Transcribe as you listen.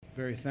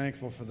Very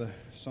thankful for the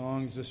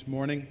songs this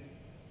morning.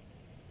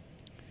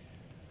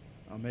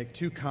 I'll make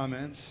two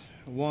comments.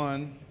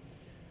 One,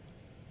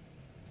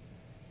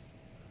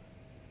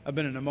 I've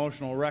been an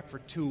emotional wreck for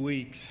 2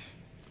 weeks.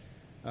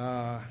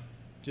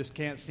 Just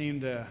can't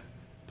seem to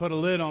put a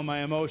lid on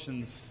my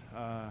emotions.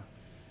 A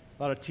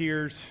lot of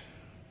tears,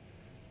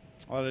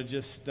 a lot of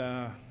just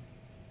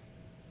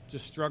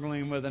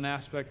struggling with an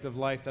aspect of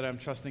life that I'm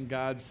trusting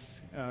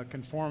God's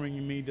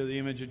conforming me to the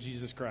image of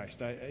Jesus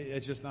Christ.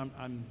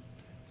 I'm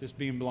just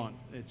being blunt.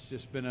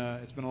 It's been a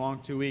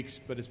long 2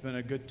 weeks, but it's been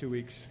a good 2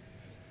 weeks.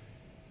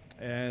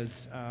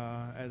 As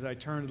I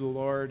turn to the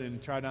Lord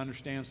and try to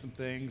understand some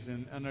things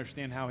and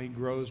understand how He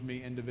grows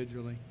me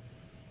individually.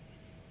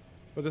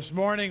 But this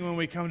morning, when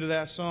we come to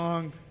that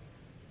song,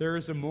 "There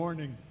Is a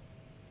Morning,"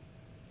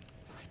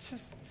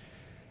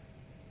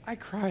 I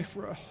cry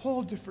for a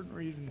whole different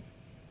reason.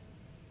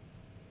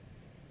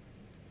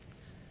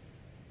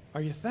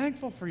 Are you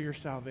thankful for your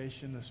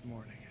salvation this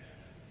morning?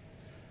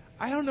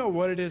 I don't know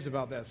what it is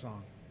about that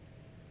song.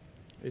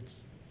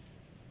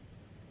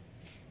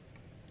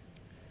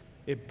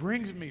 It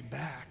brings me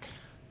back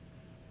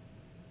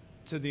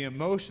to the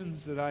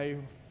emotions that I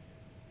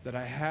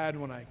had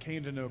when I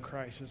came to know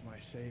Christ as my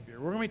Savior.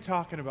 We're going to be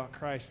talking about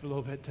Christ a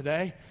little bit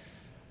today.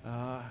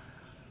 As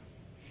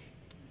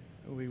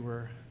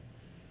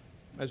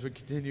we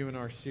continue in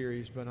our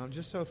series, but I'm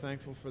just so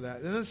thankful for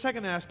that. And then the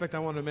second aspect I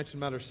want to mention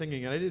about our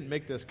singing, and I didn't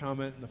make this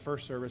comment in the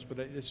first service, but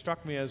it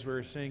struck me as we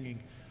were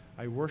singing,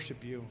 "I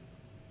worship you."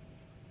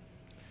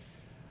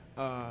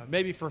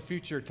 Maybe for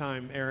future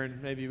time, Aaron,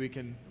 maybe we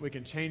can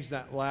change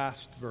that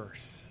last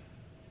verse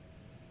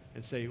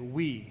and say,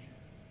 "We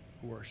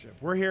worship."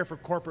 We're here for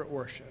corporate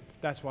worship.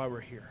 That's why we're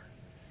here.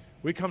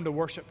 We come to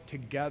worship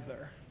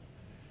together.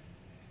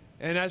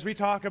 And as we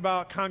talk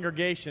about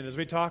congregation, as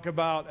we talk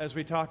about,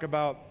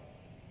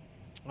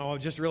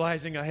 just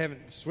realizing I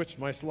haven't switched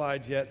my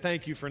slides yet.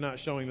 Thank you for not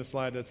showing the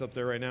slide that's up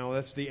there right now.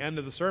 That's the end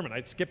of the sermon.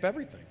 I'd skip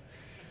everything.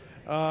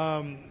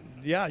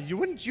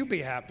 Wouldn't you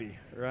be happy,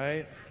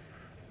 right?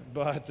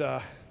 But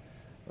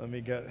let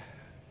me get...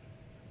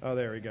 Oh,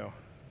 there we go.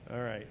 All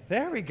right.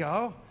 There we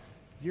go.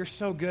 You're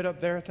so good up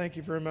there. Thank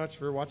you very much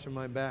for watching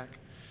my back.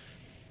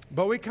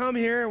 But we come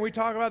here and we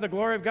talk about the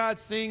glory of God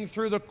seen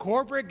through the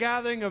corporate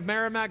gathering of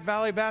Merrimack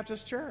Valley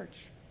Baptist Church.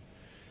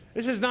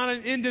 This is not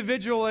an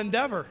individual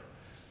endeavor.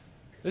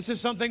 This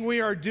is something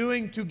we are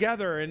doing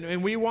together,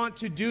 and we want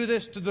to do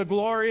this to the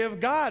glory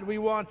of God. We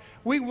want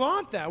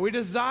that. We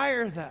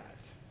desire that.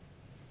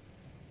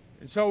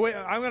 And so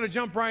I'm going to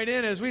jump right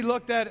in. As we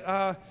looked at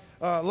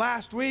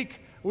last week,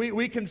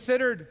 we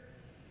considered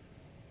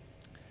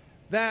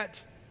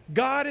that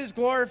God is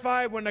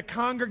glorified when the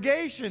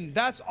congregation,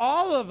 that's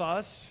all of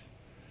us,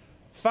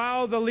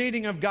 follow the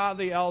leading of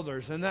godly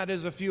elders, and that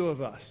is a few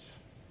of us.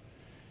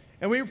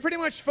 And we pretty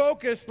much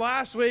focused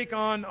last week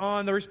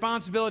on the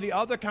responsibility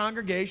of the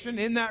congregation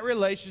in that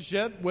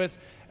relationship with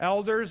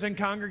elders and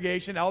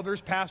congregation,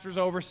 elders, pastors,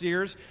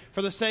 overseers.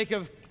 For the sake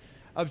of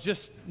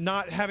just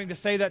not having to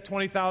say that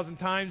 20,000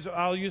 times,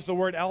 I'll use the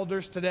word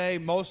elders today.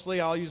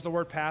 Mostly I'll use the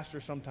word pastor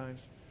sometimes.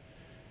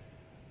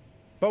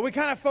 But we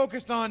kind of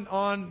focused on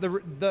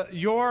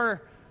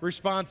your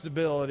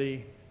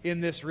responsibility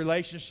in this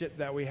relationship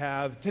that we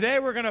have. Today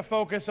we're going to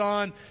focus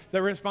on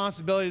the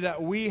responsibility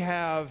that we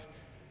have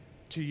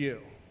to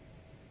you.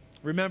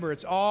 Remember,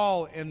 it's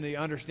all in the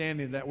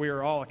understanding that we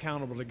are all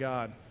accountable to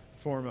God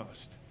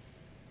foremost.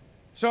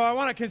 So I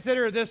want to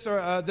consider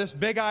this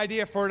big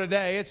idea for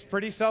today. It's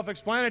pretty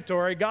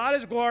self-explanatory. God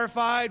is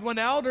glorified when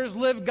elders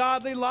live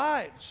godly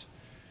lives.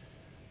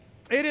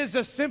 It is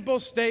a simple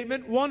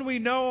statement, one we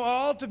know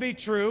all to be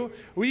true.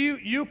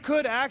 You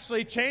could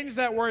actually change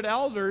that word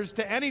elders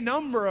to any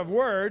number of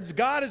words.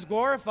 God is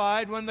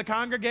glorified when the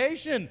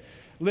congregation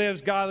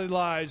lives godly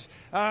lives.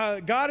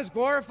 God is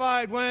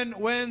glorified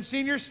when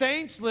senior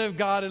saints live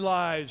godly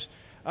lives.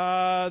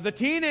 The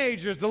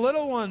teenagers, the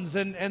little ones,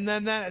 and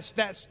then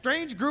that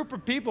strange group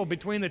of people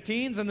between the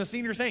teens and the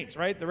senior saints,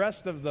 right? The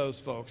rest of those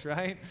folks,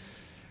 right?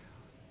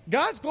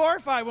 God's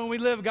glorified when we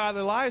live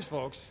godly lives,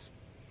 folks.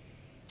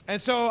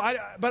 And so,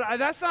 but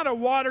that's not a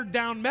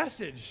watered-down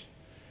message.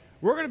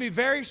 We're going to be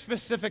very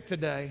specific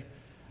today.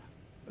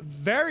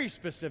 Very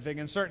specific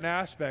in certain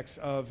aspects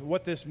of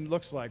what this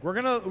looks like. We're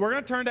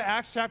gonna turn to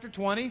Acts chapter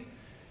 20.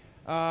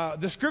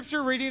 The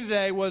scripture reading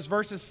today was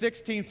verses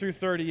 16 through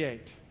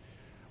 38.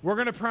 We're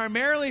going to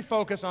primarily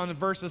focus on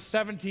verses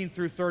 17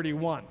 through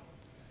 31.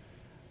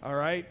 All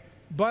right?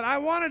 But I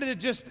wanted to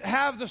just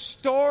have the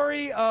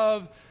story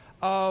of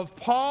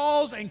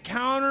Paul's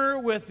encounter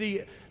with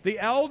the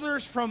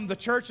elders from the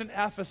church in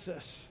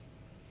Ephesus.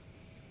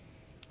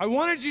 I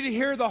wanted you to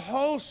hear the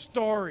whole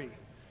story.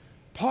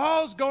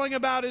 Paul's going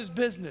about his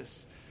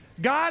business.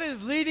 God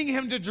is leading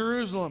him to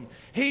Jerusalem.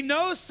 He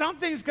knows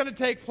something's going to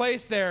take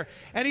place there.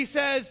 And he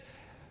says,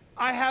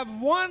 I have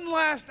one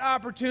last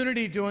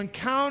opportunity to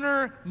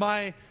encounter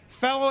my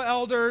fellow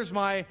elders,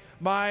 my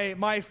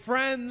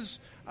friends,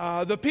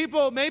 the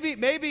people,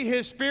 maybe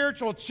his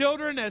spiritual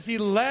children as he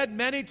led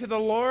many to the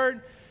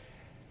Lord.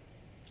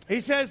 He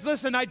says,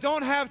 listen, I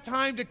don't have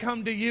time to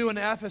come to you in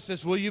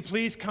Ephesus. Will you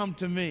please come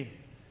to me?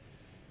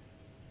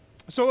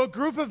 So a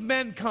group of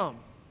men come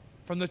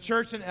from the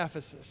church in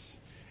Ephesus,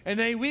 and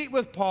they meet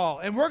with Paul.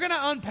 And we're going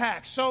to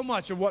unpack so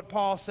much of what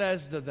Paul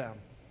says to them.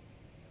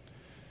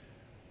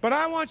 But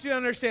I want you to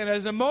understand,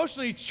 as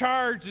emotionally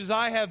charged as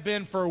I have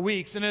been for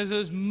weeks, and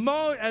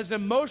as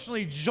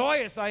emotionally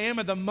joyous I am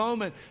at the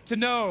moment to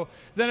know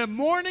that a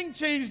morning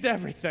changed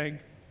everything,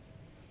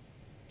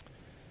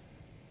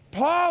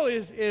 Paul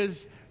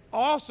is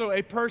also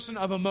a person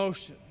of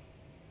emotion.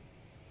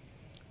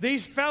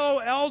 These fellow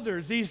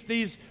elders,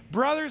 these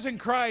brothers in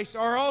Christ,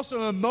 are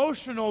also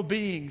emotional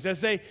beings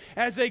as they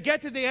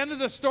get to the end of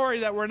the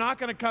story that we're not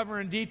going to cover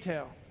in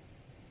detail.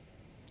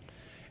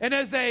 And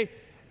as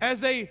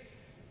they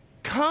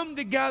come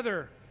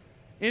together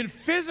in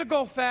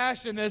physical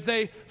fashion, as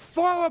they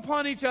fall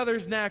upon each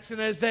other's necks,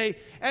 and as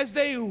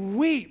they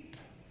weep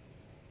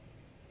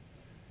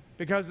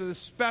because of the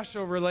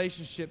special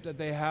relationship that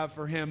they have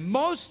for him,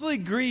 mostly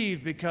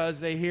grieve because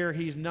they hear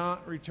he's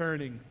not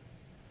returning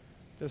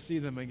to see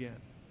them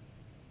again.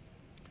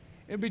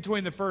 In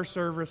between the first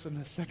service and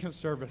the second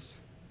service,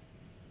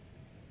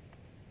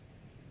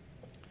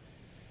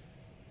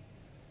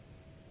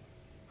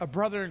 a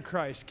brother in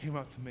Christ came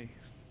up to me.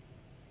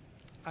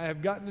 I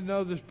have gotten to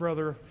know this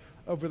brother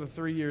over the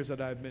 3 years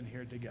that I've been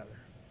here together.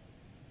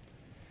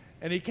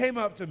 And he came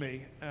up to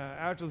me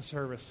after the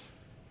service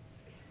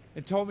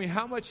and told me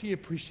how much he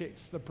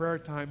appreciates the prayer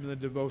time and the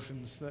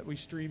devotions that we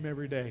stream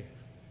every day,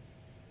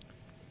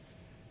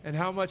 and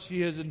how much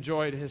he has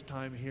enjoyed his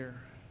time here,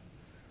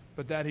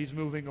 but that he's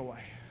moving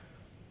away.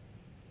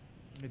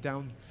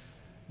 Down,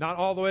 not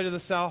all the way to the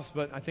south,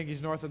 but I think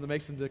he's north of the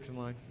Mason-Dixon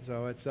line.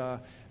 So it's,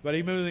 but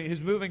he's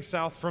moving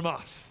south from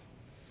us.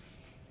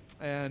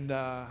 And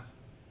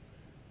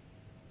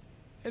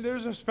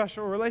there's a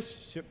special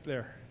relationship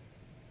there.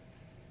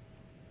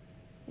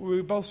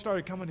 We both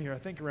started coming here, I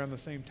think, around the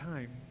same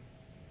time.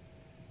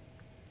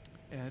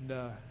 And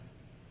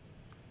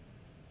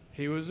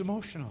he was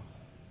emotional.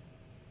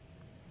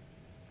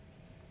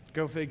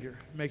 Go figure.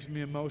 It makes me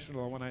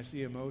emotional when I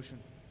see emotion.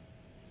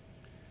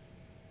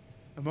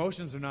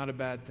 Emotions are not a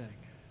bad thing.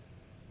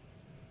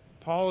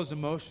 Paul is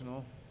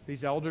emotional.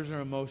 These elders are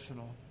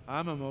emotional.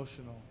 I'm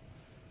emotional.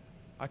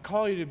 I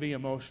call you to be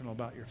emotional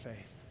about your faith.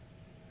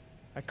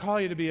 I call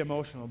you to be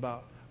emotional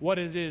about what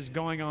it is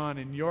going on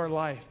in your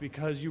life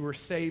because you were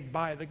saved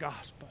by the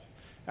gospel.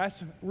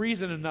 That's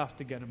reason enough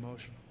to get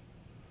emotional.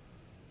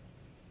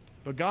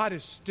 But God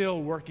is still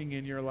working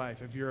in your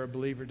life if you're a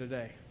believer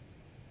today.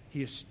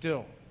 He is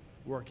still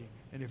working.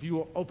 And if you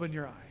will open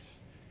your eyes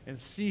and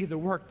see the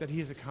work that He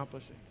is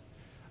accomplishing,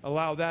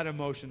 allow that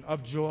emotion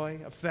of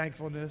joy, of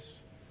thankfulness.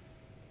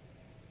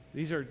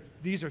 These are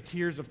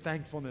tears of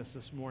thankfulness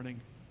this morning.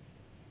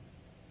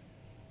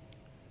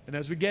 And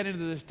as we get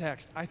into this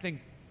text, I think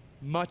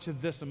much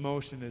of this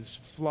emotion is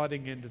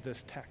flooding into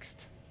this text.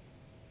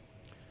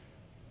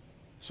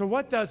 So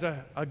what does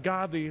a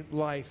godly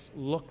life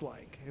look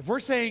like? If we're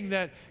saying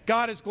that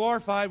God is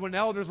glorified when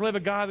elders live a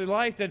godly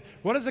life, then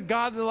what does a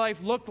godly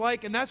life look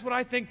like? And that's what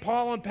I think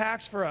Paul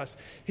unpacks for us.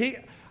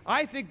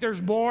 I think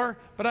there's more,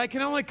 but I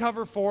can only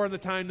cover 4 in the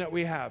time that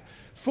we have.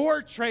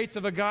 4 traits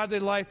of a godly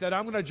life that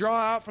I'm going to draw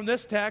out from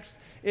this text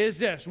is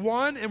this.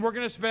 1, and we're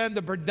going to spend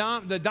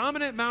the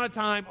dominant amount of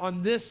time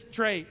on this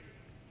trait,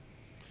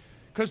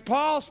 because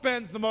Paul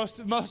spends the most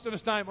of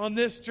his time on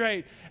this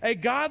trait. A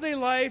godly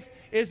life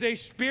is a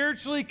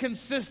spiritually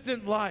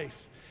consistent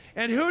life.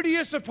 And who do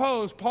you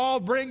suppose Paul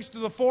brings to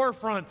the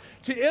forefront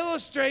to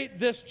illustrate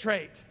this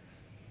trait?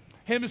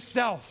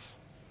 Himself.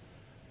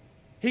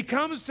 He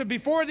comes to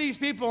before these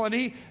people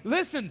and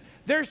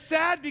they're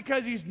sad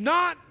because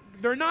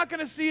they're not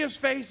going to see his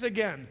face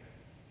again.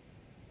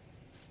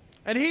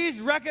 And he's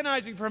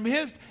recognizing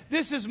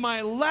this is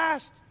my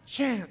last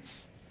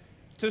chance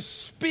to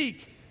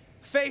speak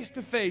face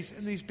to face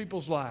in these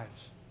people's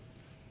lives.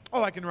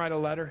 Oh, I can write a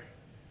letter.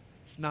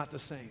 It's not the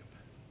same.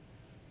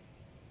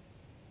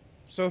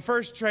 So the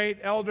first trait,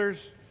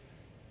 elders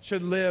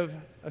should live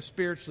a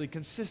spiritually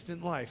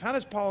consistent life. How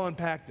does Paul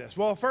unpack this?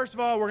 Well, first of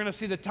all, we're going to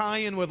see the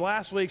tie-in with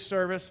last week's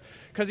service,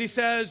 because he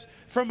says,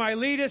 from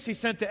Miletus he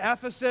sent to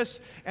Ephesus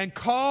and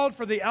called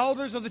for the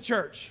elders of the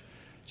church.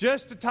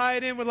 Just to tie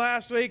it in with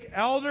last week,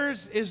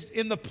 elders is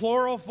in the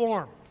plural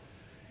form.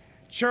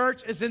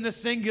 Church is in the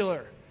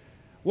singular.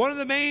 One of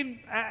the main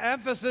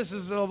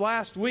emphases of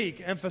last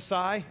week, one of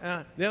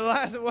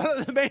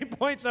the main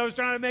points I was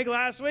trying to make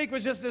last week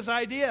was just this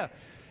idea.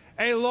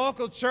 A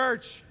local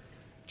church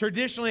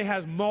traditionally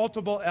has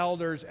multiple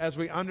elders as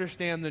we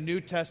understand the New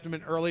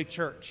Testament early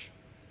church.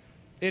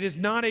 It is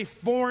not a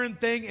foreign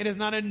thing. It is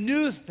not a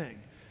new thing.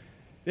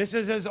 This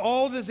is as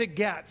old as it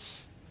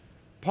gets.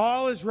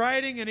 Paul is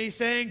writing and he's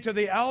saying to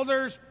the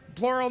elders,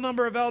 plural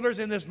number of elders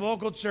in this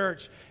local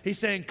church, he's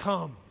saying,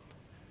 come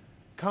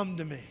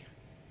to me.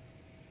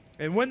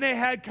 And when they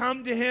had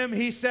come to him,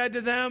 he said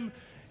to them,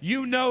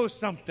 you know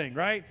something,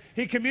 right?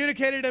 He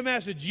communicated a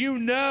message. You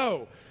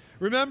know.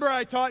 Remember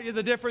I taught you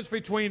the difference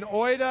between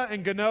oida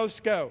and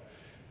gnosko.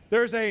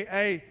 There's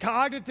a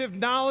cognitive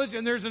knowledge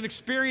and there's an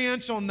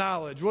experiential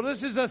knowledge. Well,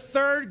 this is a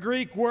third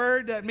Greek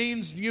word that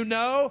means you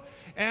know,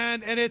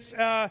 and it's,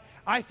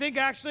 I think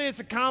actually it's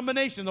a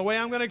combination. The way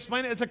I'm going to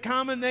explain it, it's a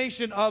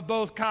combination of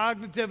both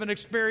cognitive and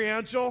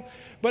experiential,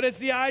 but it's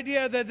the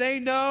idea that they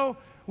know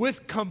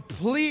with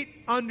complete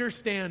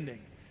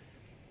understanding.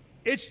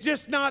 It's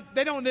just not,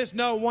 they don't just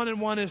know 1 and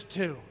 1 is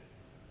 2.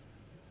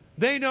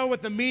 They know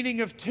what the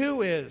meaning of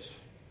 2 is.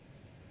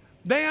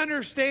 They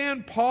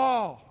understand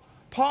Paul.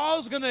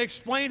 Paul's going to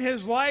explain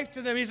his life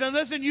to them. He said,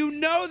 listen, you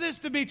know this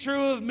to be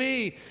true of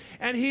me.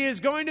 And he is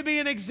going to be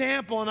an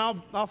example. And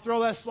I'll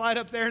throw that slide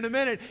up there in a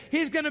minute.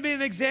 He's going to be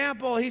an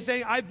example. He's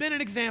saying, I've been an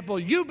example.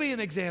 You be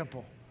an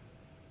example.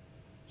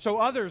 So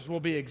others will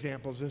be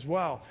examples as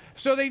well.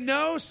 So they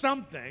know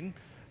something.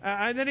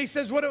 And then he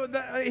says, what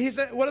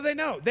do they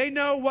know? They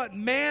know what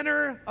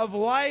manner of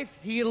life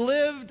he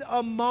lived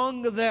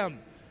among them.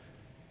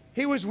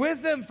 He was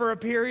with them for a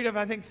period of,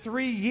 I think,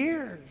 3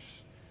 years.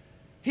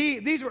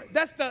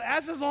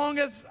 That's as long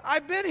as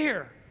I've been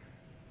here.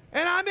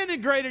 And I'm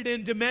integrated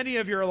into many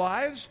of your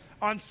lives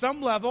on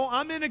some level.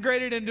 I'm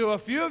integrated into a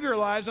few of your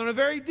lives on a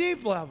very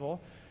deep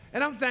level.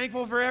 And I'm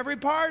thankful for every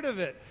part of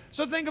it.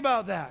 So think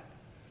about that.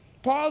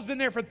 Paul's been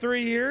there for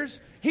 3 years.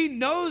 He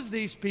knows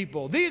these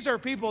people. These are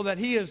people that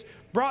he has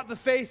brought the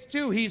faith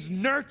to. He's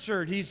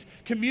nurtured. He's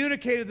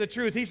communicated the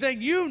truth. He's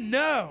saying, you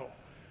know,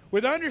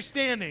 with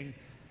understanding,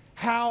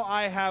 how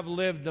I have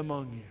lived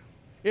among you.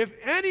 If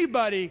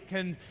anybody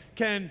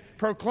can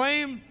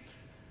proclaim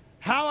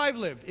how I've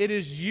lived, it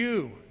is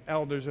you,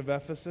 elders of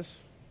Ephesus.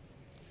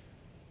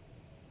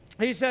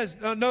 He says,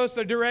 notice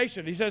the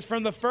duration. He says,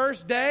 from the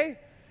first day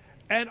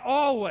and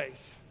always.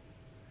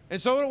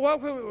 And so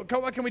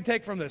what can we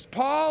take from this?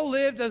 Paul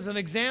lived as an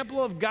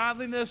example of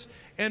godliness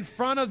in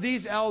front of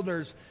these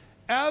elders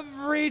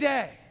every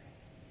day.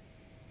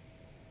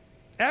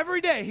 Every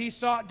day he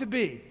sought to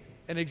be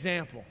an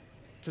example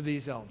to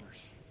these elders.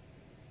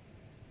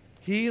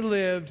 He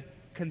lived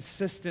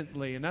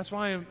consistently, and that's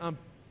why I'm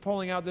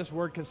pulling out this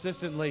word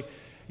consistently.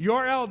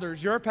 Your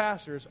elders, your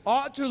pastors,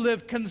 ought to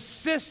live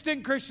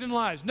consistent Christian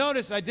lives.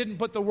 Notice I didn't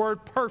put the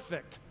word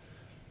perfect.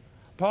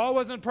 Paul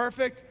wasn't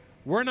perfect.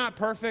 We're not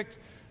perfect.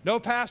 No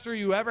pastor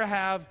you ever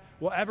have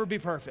will ever be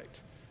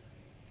perfect.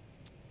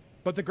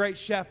 But the great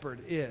shepherd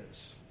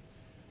is.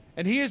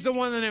 And he is the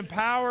one that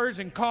empowers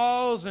and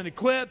calls and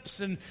equips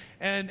and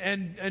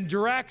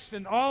directs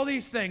and all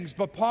these things.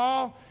 But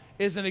Paul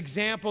is an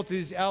example to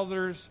these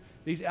elders.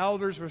 These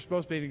elders were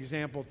supposed to be an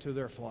example to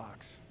their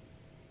flocks.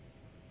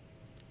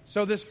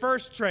 So this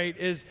first trait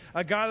is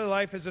a godly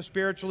life is a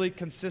spiritually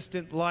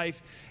consistent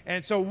life.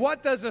 And so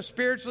what does a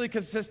spiritually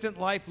consistent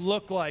life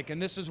look like?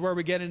 And this is where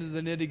we get into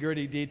the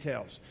nitty-gritty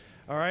details.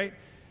 All right?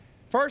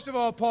 First of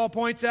all, Paul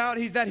points out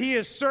that he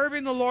is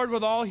serving the Lord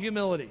with all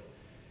humility.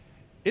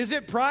 Is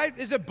it pride?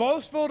 Is it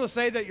boastful to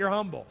say that you're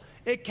humble?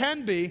 It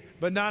can be,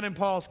 but not in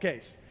Paul's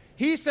case.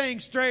 He's saying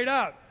straight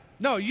up,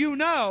 no, you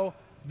know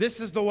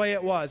this is the way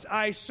it was.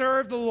 I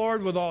served the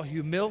Lord with all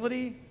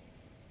humility.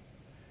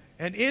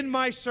 And in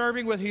my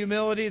serving with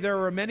humility, there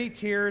were many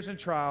tears and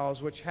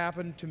trials which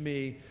happened to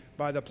me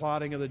by the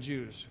plotting of the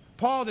Jews.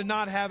 Paul did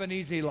not have an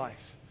easy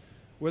life.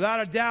 Without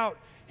a doubt,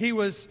 he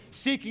was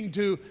seeking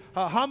to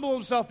humble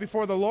himself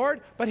before the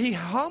Lord, but he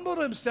humbled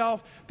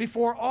himself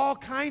before all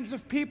kinds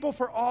of people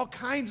for all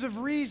kinds of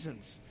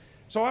reasons.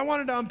 So I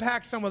wanted to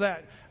unpack some of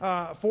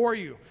that for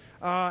you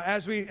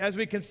as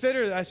we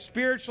consider a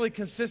spiritually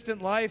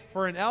consistent life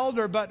for an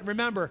elder. But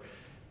remember,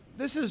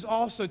 this is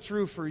also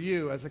true for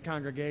you as a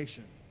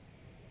congregation.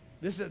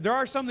 There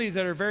are some of these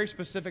that are very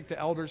specific to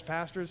elders,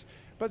 pastors,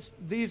 but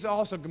these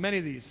also,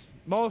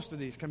 most of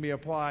these can be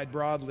applied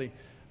broadly.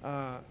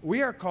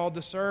 We are called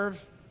to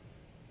serve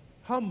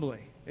humbly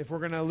if we're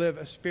going to live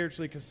a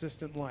spiritually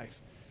consistent life.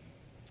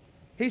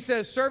 He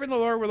says, serving the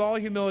Lord with all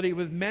humility,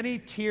 with many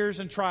tears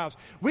and trials.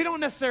 We don't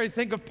necessarily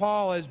think of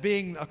Paul as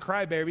being a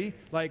crybaby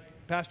like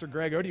Pastor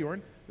Greg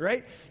Odiorn,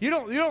 right? You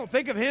don't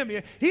think of him.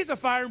 He's a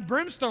fire and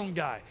brimstone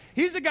guy.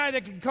 He's the guy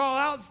that can call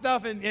out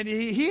stuff, and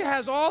he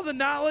has all the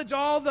knowledge,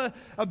 all the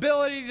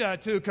ability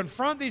to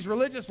confront these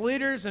religious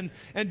leaders and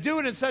do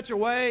it in such a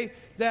way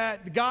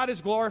that God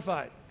is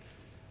glorified.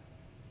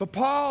 But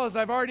Paul, as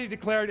I've already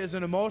declared, is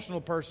an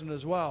emotional person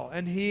as well,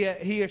 and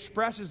he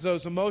expresses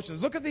those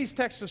emotions. Look at these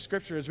texts of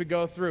Scripture as we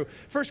go through.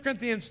 1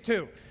 Corinthians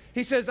 2,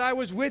 he says, I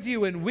was with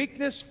you in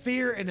weakness,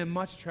 fear, and in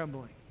much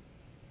trembling.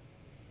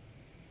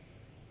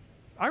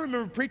 I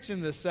remember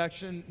preaching this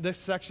section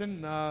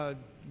a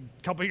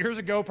couple years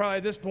ago, probably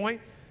at this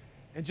point,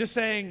 and just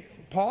saying,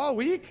 Paul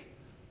weak?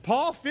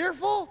 Paul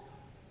fearful?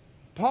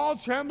 Paul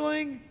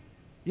trembling?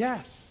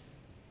 Yes,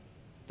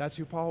 that's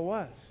who Paul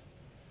was.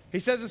 He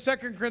says in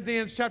 2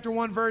 Corinthians chapter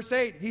 1, verse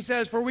 8, he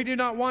says, for we do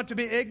not want to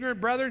be ignorant,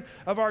 brethren,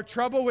 of our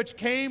trouble which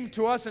came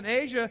to us in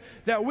Asia,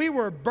 that we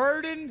were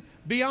burdened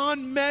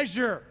beyond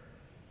measure.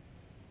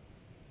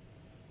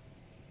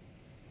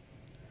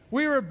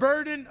 We were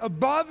burdened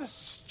above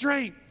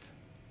strength.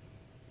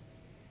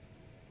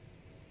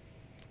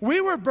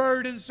 We were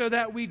burdened so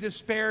that we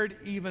despaired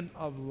even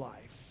of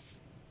life.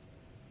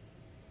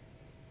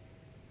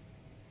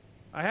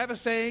 I have a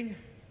saying.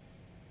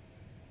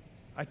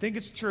 I think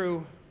it's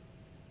true.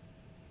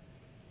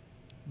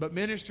 But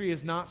ministry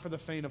is not for the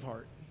faint of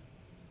heart.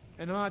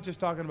 And I'm not just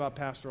talking about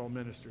pastoral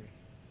ministry.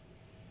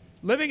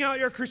 Living out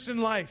your Christian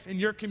life in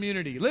your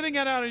community, living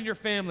it out in your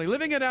family,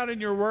 living it out in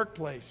your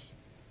workplace,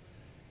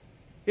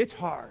 it's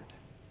hard.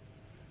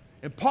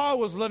 And Paul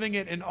was living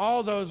it in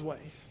all those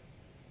ways.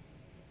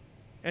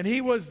 And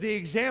he was the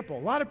example.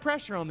 A lot of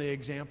pressure on the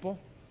example.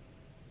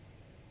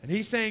 And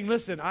he's saying,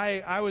 listen,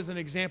 I was an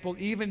example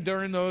even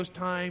during those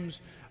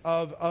times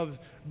of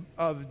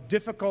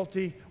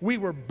difficulty. We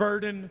were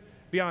burdened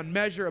beyond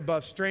measure,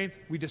 above strength.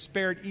 We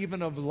despaired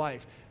even of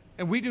life.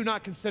 And we do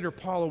not consider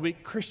Paul a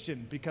weak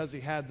Christian because he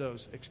had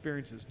those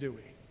experiences, do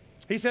we?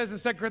 He says in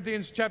 2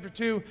 Corinthians chapter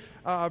 2,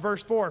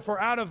 verse 4,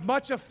 "For out of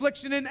much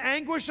affliction and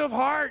anguish of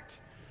heart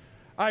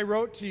I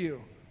wrote to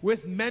you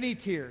with many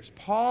tears."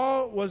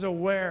 Paul was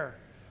aware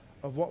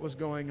of what was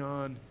going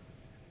on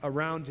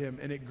around him,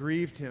 and it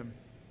grieved him.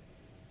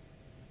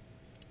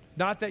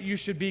 "Not that you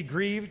should be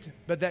grieved,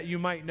 but that you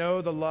might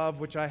know the love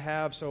which I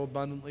have so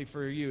abundantly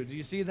for you." Do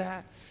you see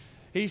that?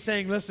 He's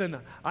saying, listen,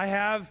 I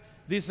have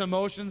these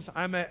emotions.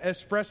 I'm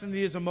expressing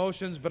these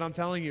emotions, but I'm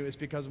telling you, it's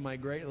because of my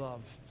great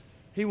love.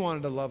 He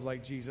wanted to love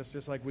like Jesus,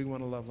 just like we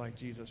want to love like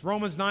Jesus.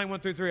 Romans 9,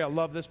 1-3, I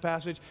love this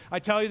passage. "I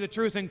tell you the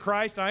truth in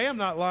Christ, I am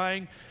not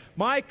lying.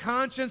 My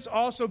conscience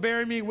also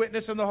bearing me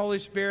witness in the Holy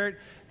Spirit,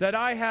 that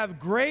I have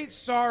great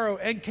sorrow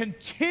and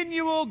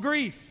continual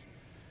grief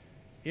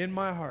in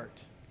my heart."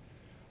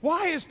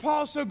 Why is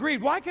Paul so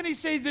grieved? Why can he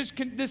say this?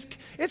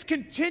 It's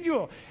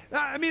continual.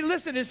 I mean,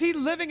 listen, is he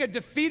living a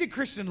defeated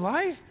Christian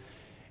life?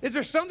 Is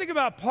there something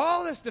about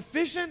Paul that's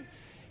deficient?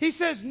 He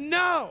says,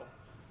 no,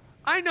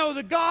 I know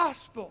the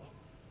gospel.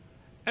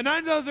 And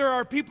I know there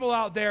are people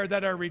out there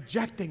that are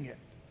rejecting it.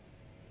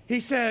 He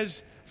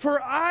says,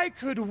 "For I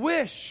could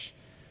wish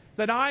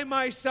that I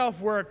myself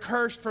were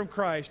accursed from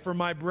Christ for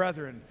my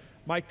brethren,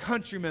 my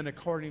countrymen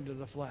according to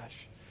the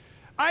flesh."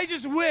 I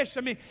just wish,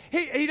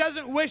 he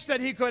doesn't wish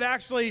that he could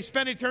actually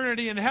spend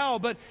eternity in hell,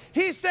 but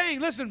he's saying,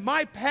 listen,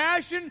 my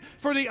passion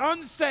for the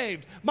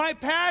unsaved, my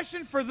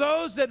passion for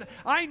those that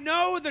I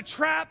know the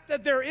trap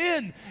that they're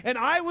in, and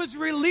I was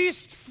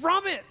released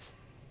from it.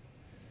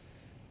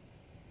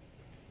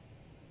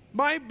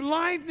 My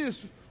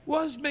blindness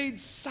was made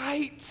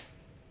sight.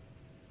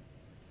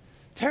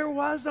 There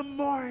was a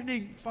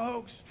morning,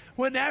 folks,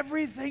 when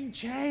everything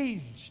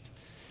changed.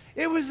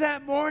 It was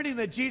that morning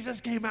that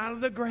Jesus came out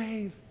of the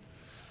grave.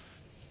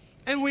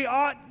 And we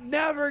ought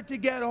never to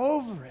get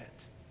over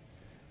it.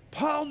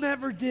 Paul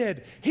never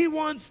did. He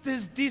wants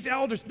these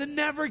elders to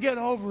never get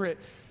over it.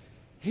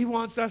 He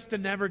wants us to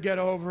never get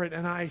over it.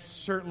 And I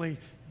certainly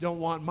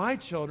don't want my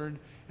children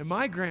and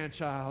my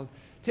grandchild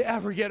to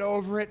ever get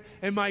over it,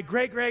 and my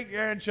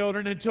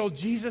great-great-grandchildren, until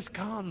Jesus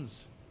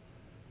comes.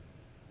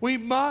 We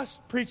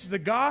must preach the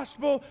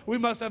gospel. We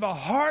must have a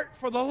heart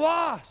for the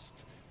lost.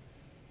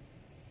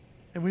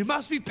 And we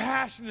must be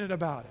passionate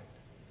about it.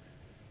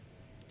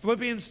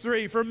 Philippians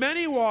 3, "For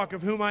many walk,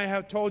 of whom I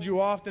have told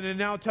you often, and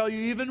now tell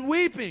you even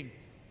weeping,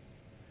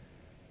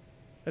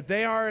 that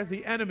they are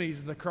the enemies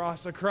of the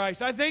cross of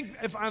Christ." I think,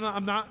 if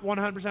I'm not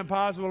 100%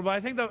 positive, but I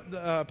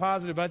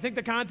think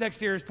the context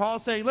here is Paul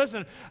saying,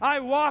 listen,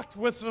 I walked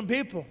with some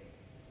people.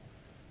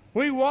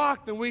 We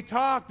walked and we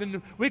talked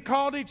and we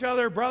called each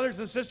other brothers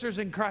and sisters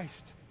in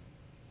Christ.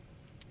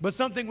 But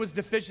something was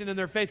deficient in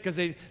their faith because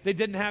they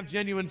didn't have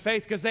genuine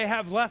faith, because they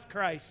have left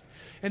Christ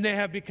and they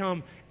have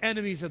become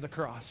enemies of the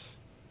cross.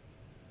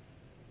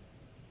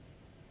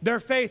 Their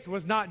faith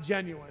was not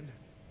genuine,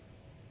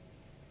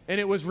 and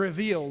it was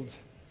revealed,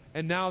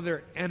 and now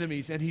they're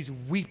enemies, and he's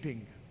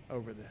weeping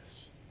over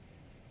this.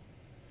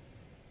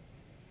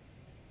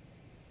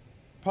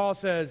 Paul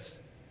says,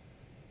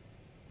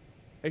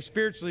 a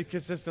spiritually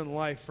consistent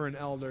life for an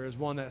elder is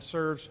one that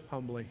serves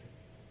humbly.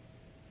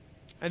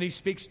 And he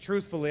speaks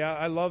truthfully.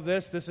 I love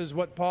this. This is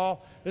what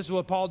Paul does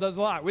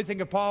a lot. We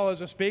think of Paul as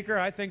a speaker.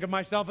 I think of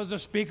myself as a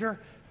speaker.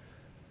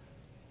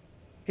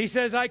 He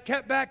says, I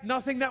kept back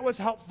nothing that was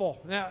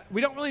helpful. Now,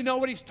 we don't really know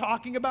what he's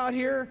talking about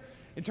here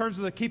in terms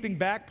of the keeping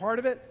back part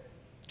of it,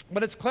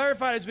 but it's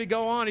clarified as we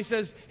go on. He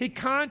says, he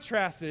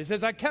contrasted. He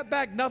says, I kept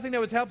back nothing that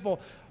was helpful,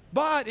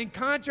 but in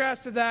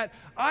contrast to that,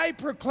 I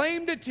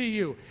proclaimed it to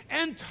you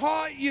and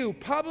taught you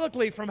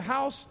publicly from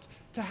house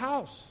to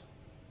house.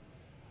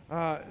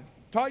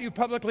 Taught you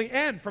publicly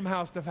and from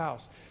house to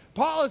house.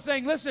 Paul is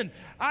saying, listen,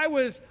 I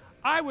was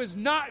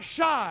not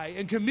shy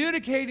in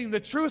communicating the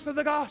truth of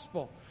the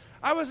gospel.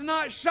 I was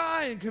not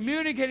shy in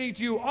communicating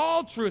to you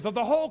all truth of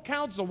the whole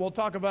counsel. We'll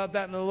talk about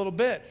that in a little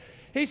bit.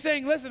 He's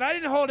saying, listen, I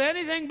didn't hold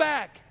anything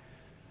back.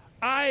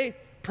 I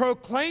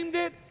proclaimed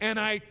it and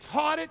I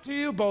taught it to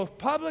you both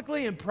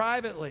publicly and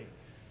privately.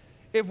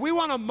 If we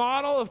want a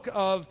model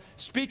of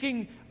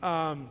speaking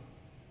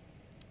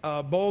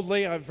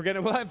boldly, I'm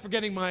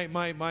forgetting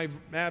my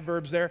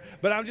adverbs there,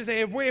 but I'm just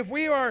saying, if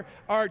we are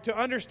to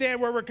understand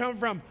where we're coming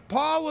from,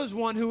 Paul was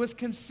one who was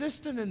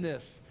consistent in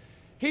this.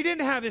 He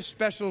didn't have his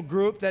special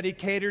group that he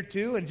catered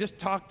to and just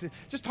talk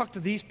to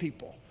these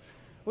people.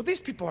 well,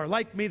 these people are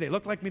like me. They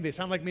look like me. They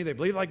sound like me. They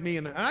believe like me.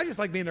 And I just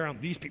like being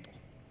around these people.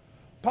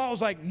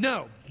 Paul's like,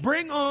 no,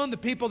 bring on the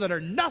people that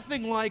are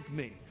nothing like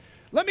me.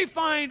 Let me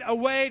find a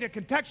way to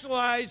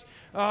contextualize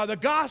the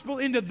gospel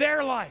into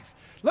their life.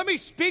 Let me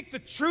speak the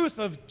truth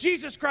of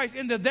Jesus Christ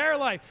into their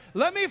life.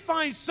 Let me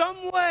find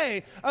some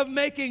way of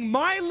making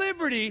my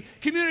liberty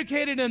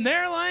communicated in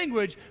their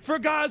language for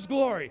God's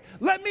glory.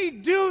 Let me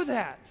do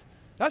that.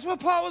 That's what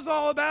Paul was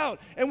all about.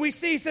 And we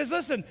see, he says,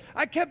 listen,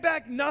 I kept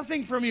back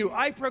nothing from you.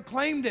 I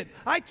proclaimed it.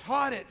 I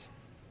taught it.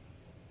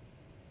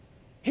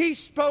 He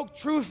spoke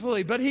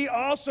truthfully, but he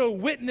also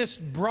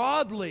witnessed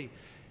broadly.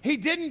 He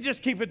didn't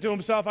just keep it to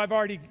himself. I've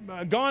already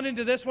gone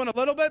into this one a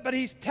little bit, but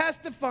he's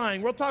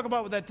testifying. We'll talk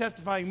about what that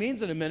testifying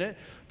means in a minute.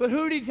 But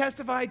who did he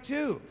testify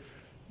to?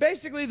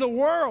 Basically the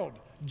world,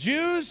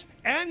 Jews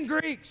and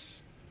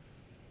Greeks.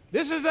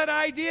 This is that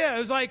idea. It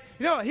was like,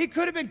 he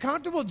could have been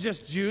comfortable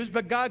just Jews,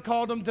 but God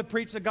called him to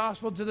preach the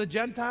gospel to the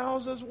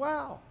Gentiles as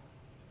well.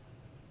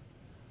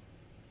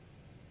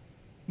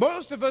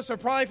 Most of us are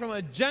probably from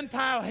a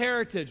Gentile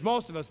heritage,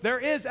 most of us. There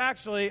is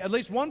actually at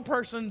least one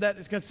person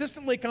that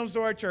consistently comes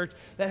to our church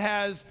that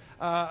has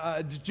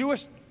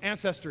Jewish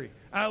ancestry.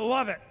 I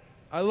love it.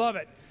 I love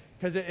it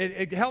because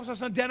it helps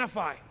us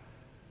identify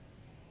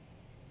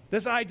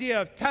this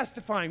idea of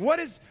testifying. What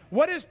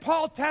is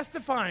Paul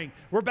testifying?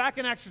 We're back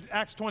in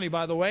Acts 20,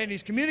 by the way, and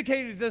he's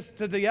communicating this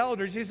to the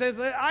elders. He says,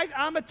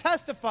 I'm a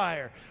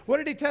testifier. What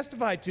did he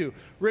testify to?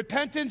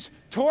 Repentance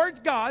towards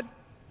God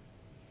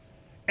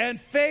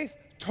and faith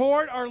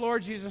toward our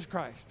Lord Jesus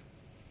Christ.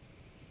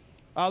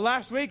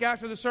 Last week,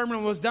 after the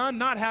sermon was done,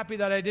 not happy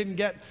that I didn't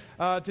get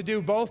to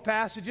do both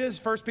passages,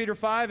 1 Peter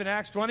 5 and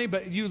Acts 20,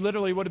 but you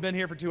literally would have been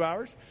here for 2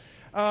 hours.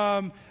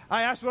 I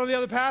asked one of the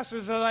other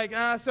pastors,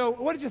 so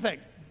what did you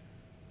think?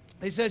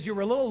 He says, you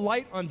were a little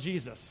light on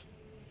Jesus.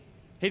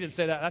 He didn't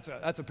say that.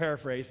 That's a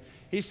paraphrase.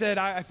 He said,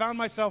 I found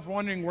myself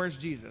wondering, where's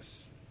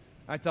Jesus?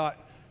 I thought,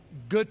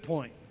 good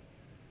point.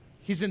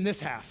 He's in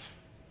this half.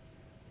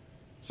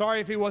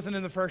 Sorry if he wasn't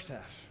in the first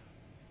half.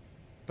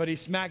 But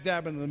he's smack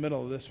dab in the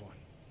middle of this one.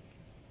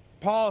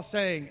 Paul is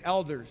saying,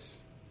 elders,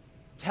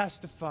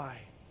 testify.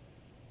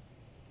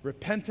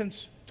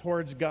 Repentance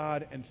towards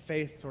God and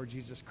faith toward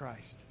Jesus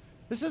Christ.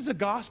 This is the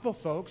gospel,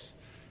 folks.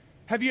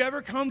 Have you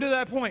ever come to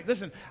that point?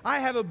 Listen, I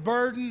have a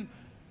burden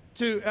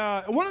to,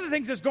 one of the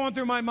things that's going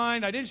through my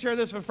mind, I didn't share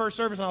this for first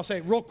service, and I'll say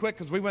it real quick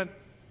because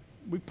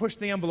we pushed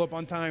the envelope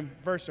on time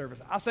first service.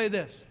 I'll say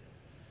this.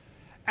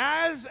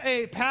 As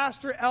a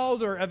pastor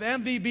elder of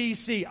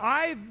MVBC,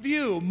 I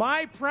view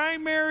my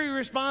primary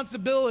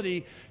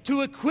responsibility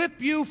to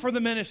equip you for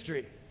the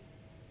ministry.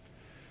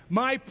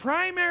 My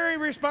primary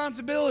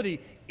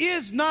responsibility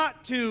is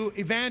not to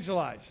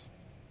evangelize.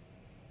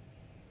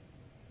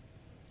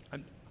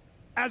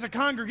 As a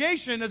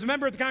congregation, as a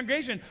member of the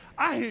congregation,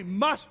 I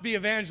must be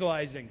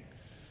evangelizing.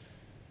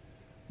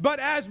 But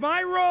as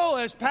my role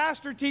as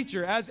pastor,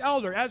 teacher, as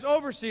elder, as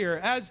overseer,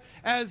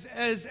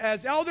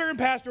 as elder and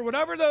pastor,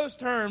 whatever those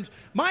terms,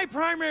 my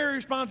primary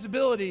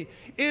responsibility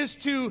is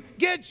to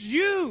get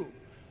you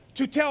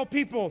to tell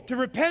people to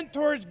repent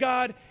towards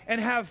God and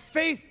have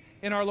faith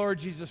in our Lord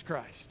Jesus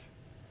Christ.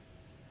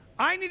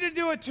 I need to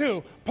do it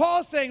too.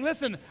 Paul's saying,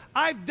 listen,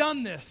 I've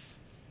done this.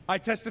 I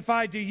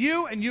testified to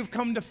you and you've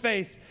come to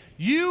faith.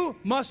 You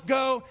must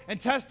go and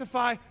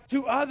testify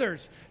to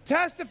others.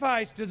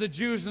 Testify to the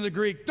Jews and the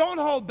Greek. Don't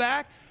hold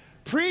back.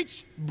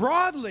 Preach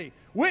broadly.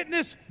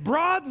 Witness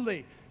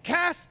broadly.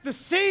 Cast the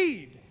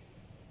seed.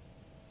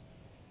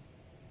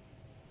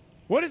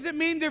 What does it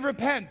mean to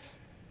repent?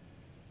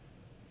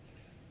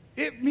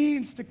 It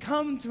means to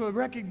come to a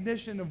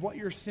recognition of what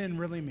your sin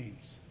really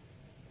means.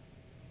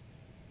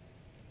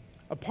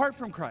 Apart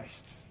from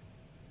Christ,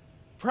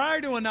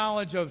 prior to a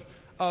knowledge of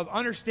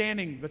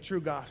understanding the true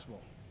gospel,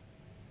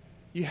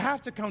 you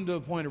have to come to a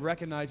point of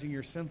recognizing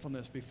your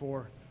sinfulness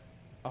before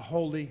a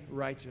holy,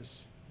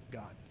 righteous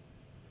God.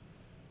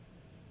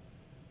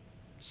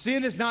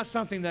 Sin is not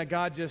something that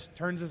God just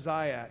turns his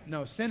eye at.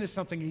 No, sin is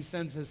something he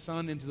sends his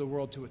Son into the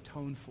world to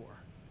atone for.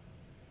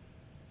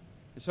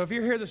 And so if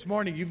you're here this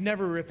morning, you've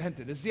never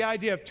repented. It's the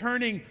idea of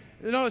turning,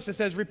 notice it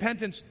says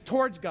repentance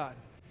towards God.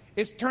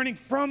 It's turning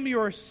from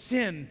your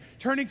sin,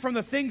 turning from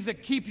the things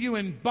that keep you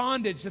in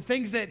bondage, the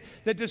things that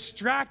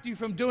distract you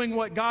from doing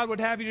what God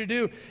would have you to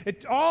do.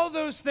 All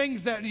those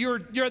things that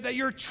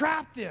you're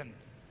trapped in.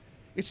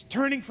 It's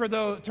turning from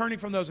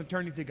those and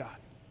turning to God.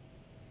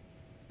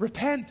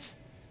 Repent.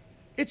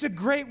 It's a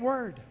great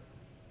word.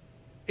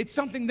 It's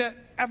something that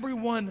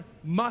everyone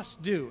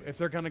must do if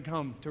they're going to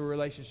come to a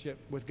relationship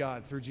with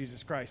God through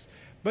Jesus Christ.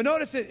 But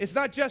notice it's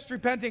not just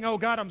repenting, oh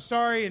God, I'm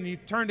sorry, and you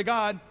turn to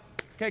God.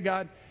 Okay,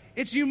 God.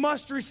 It's you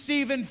must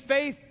receive in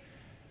faith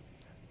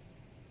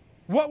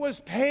what was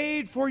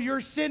paid for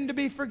your sin to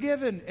be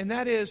forgiven, and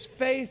that is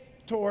faith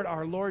toward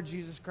our Lord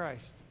Jesus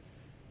Christ.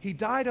 He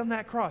died on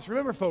that cross.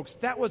 Remember, folks,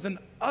 that was an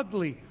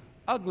ugly,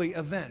 ugly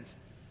event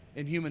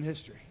in human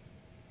history.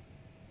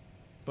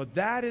 But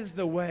that is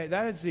the way,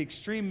 that is the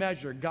extreme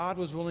measure God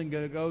was willing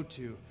to go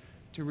to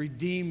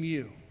redeem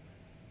you,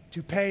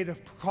 to pay the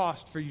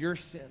cost for your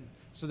sin,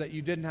 so that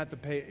you didn't have to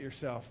pay it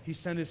yourself. He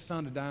sent his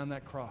son to die on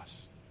that cross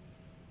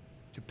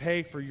to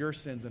pay for your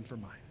sins and for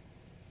mine.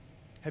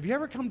 Have you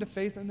ever come to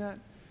faith in that?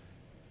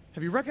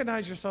 Have you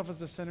recognized yourself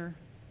as a sinner?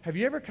 Have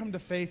you ever come to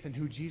faith in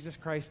who Jesus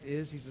Christ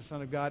is? He's the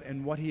Son of God,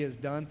 and what he has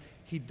done.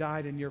 He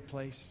died in your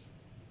place.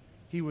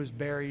 He was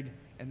buried,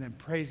 and then,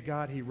 praise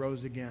God, he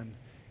rose again,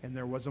 and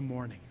there was a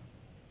morning.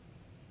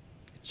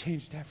 It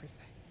changed everything.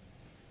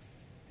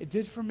 It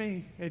did for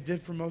me. It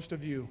did for most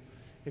of you.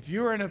 If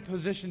you are in a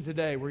position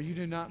today where you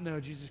do not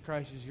know Jesus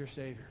Christ as your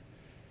Savior,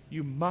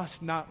 you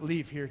must not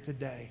leave here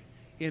today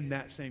in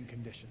that same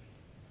condition.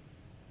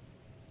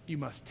 You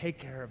must take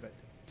care of it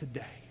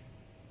today.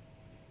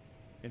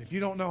 And if you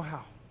don't know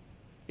how,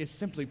 it's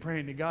simply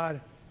praying to God,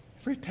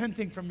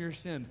 repenting from your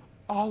sin,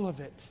 all of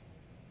it,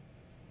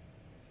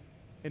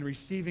 and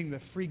receiving the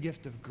free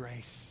gift of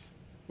grace,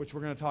 which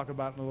we're going to talk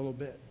about in a little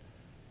bit.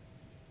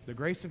 The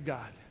grace of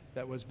God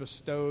that was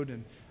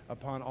bestowed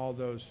upon all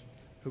those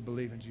who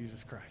believe in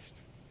Jesus Christ.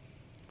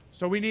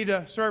 So we need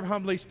to serve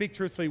humbly, speak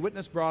truthfully,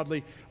 witness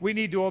broadly. We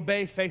need to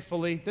obey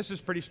faithfully. This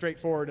is pretty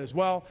straightforward as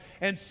well.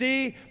 And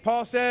see,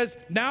 Paul says,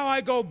 now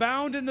I go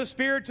bound in the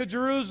Spirit to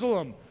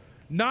Jerusalem,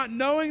 not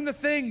knowing the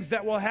things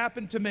that will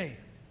happen to me.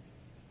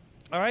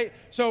 All right?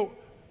 So,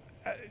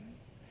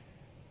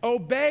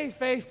 obey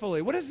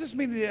faithfully. What does this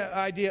mean, the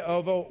idea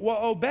of, well,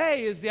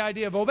 obey is the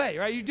idea of obey,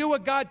 right? You do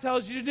what God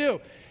tells you to do.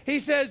 He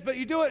says, but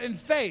you do it in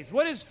faith.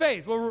 What is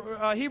faith?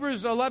 Well,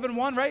 Hebrews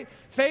 11:1, right?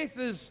 Faith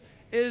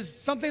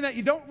is something that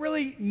you don't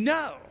really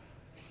know.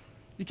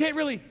 You can't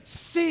really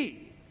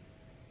see.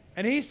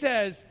 And he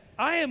says,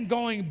 I am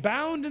going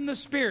bound in the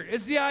Spirit.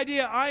 It's the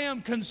idea I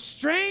am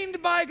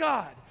constrained by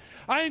God.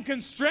 I am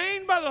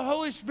constrained by the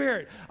Holy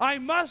Spirit. I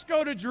must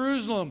go to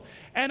Jerusalem.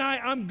 And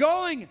I'm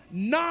going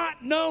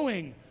not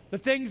knowing the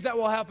things that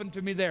will happen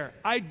to me there.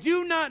 I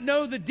do not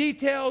know the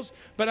details,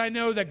 but I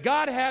know that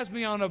God has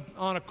me on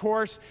a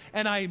course,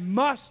 and I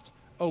must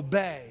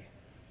obey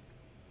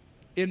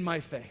in my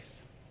faith.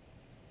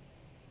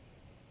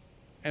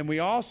 And we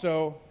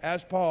also,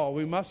 as Paul,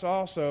 we must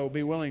also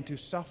be willing to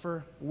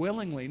suffer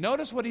willingly.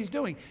 Notice what he's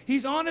doing.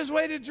 He's on his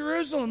way to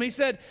Jerusalem. He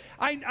said,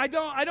 I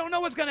don't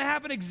know what's going to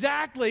happen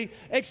exactly,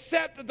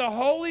 except that the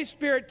Holy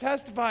Spirit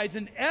testifies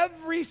in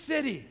every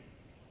city,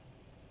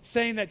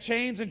 saying that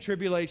chains and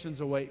tribulations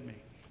await me.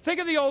 Think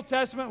of the Old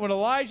Testament when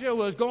Elijah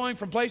was going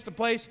from place to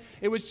place.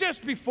 It was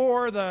just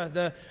before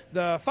the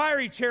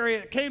fiery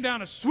chariot came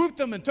down and swooped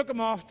them and took them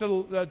off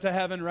to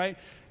heaven, right?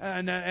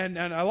 And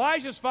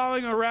Elijah's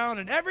following around,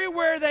 and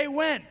everywhere they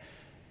went,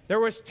 there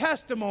was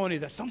testimony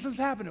that something's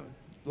happening.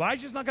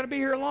 Elijah's not going to be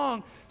here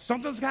long.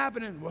 Something's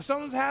happening. Well,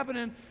 something's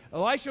happening.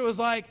 Elisha was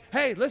like,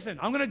 hey, listen,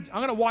 I'm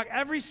going to walk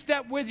every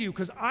step with you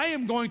because I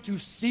am going to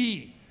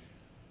see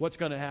what's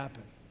going to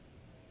happen.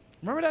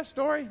 Remember that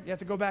story? You have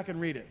to go back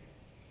and read it.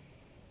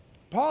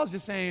 Paul's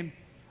just saying,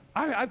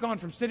 I've gone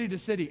from city to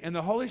city, and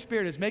the Holy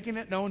Spirit is making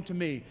it known to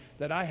me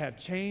that I have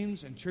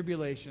chains and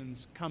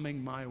tribulations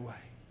coming my way.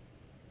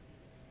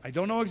 I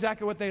don't know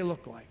exactly what they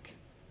look like,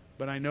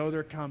 but I know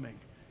they're coming.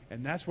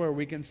 And that's where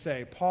we can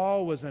say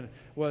Paul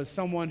was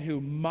someone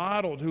who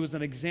modeled, who was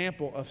an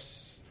example of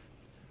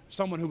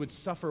someone who would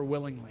suffer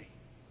willingly.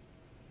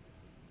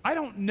 I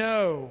don't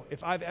know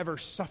if I've ever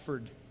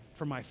suffered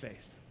for my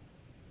faith.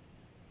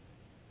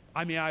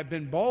 I mean, I've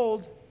been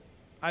bold,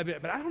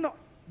 but I don't know.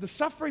 The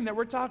suffering that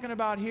we're talking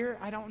about here,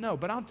 I don't know.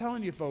 But I'm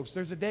telling you, folks,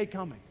 there's a day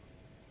coming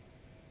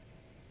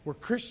where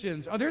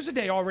Christians, there's a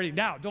day already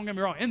now, don't get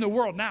me wrong, in the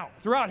world now.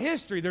 Throughout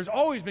history, there's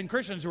always been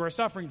Christians who are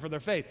suffering for their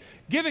faith,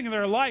 giving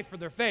their life for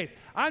their faith.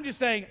 I'm just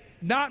saying,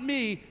 not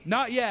me,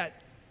 not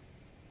yet,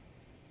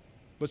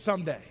 but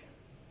someday.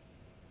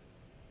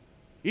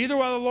 Either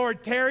while the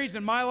Lord tarries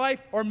in my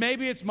life, or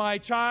maybe it's my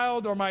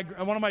child, or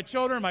one of my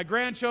children, my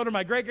grandchildren,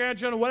 my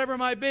great-grandchildren, whatever it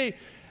might be.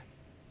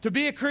 To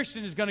be a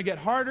Christian is going to get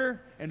harder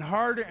and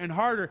harder and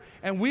harder,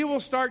 and we will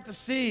start to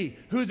see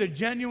who the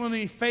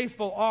genuinely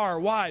faithful are.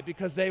 Why?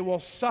 Because they will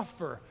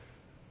suffer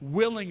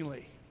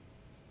willingly,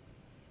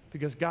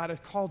 because God has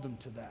called them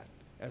to that.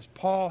 As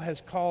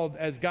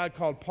God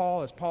called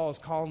Paul, as Paul is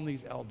calling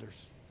these elders.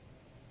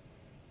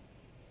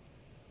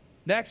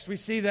 Next, we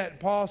see that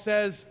Paul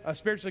says a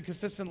spiritually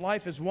consistent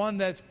life is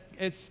one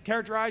it's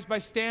characterized by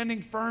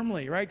standing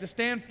firmly, right? To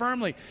stand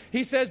firmly.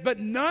 He says, but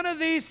none of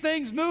these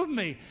things move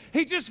me.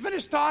 He just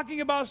finished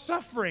talking about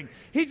suffering.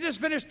 He just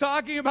finished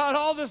talking about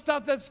all the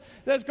stuff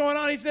that's going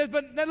on. He says,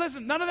 but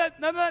listen, none of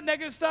that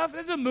negative stuff,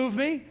 it doesn't move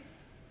me.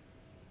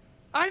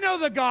 I know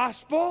the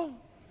gospel.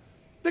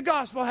 The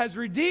gospel has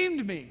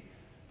redeemed me.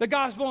 The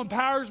gospel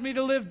empowers me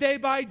to live day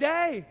by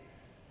day.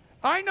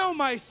 I know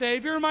my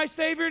Savior. My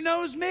Savior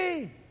knows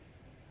me.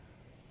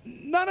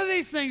 None of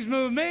these things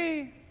move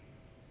me.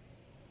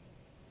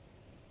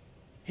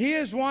 He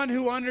is one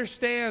who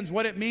understands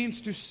what it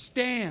means to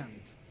stand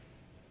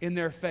in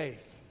their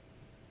faith.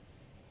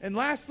 And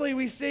lastly,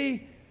 we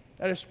see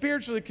that a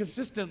spiritually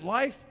consistent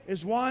life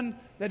is one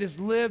that is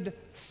lived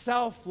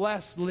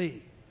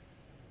selflessly,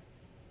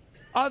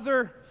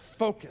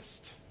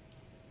 other-focused.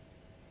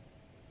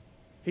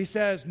 He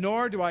says,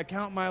 nor do I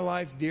count my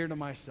life dear to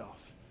myself.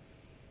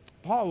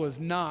 Paul was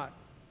not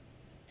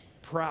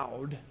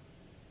proud.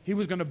 He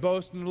was going to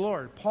boast in the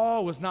Lord.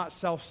 Paul was not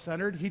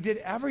self-centered. He did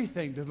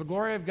everything to the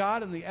glory of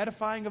God and the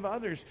edifying of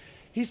others.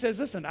 He says,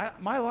 listen,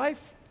 my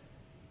life,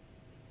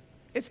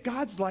 it's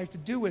God's life to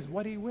do with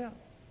what he will.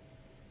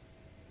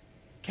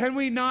 Can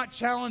we not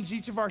challenge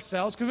each of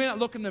ourselves? Can we not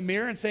look in the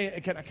mirror and say,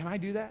 can I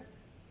do that?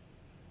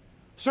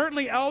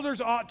 Certainly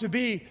elders ought to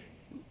be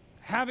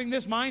having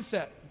this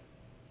mindset.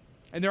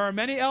 And there are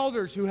many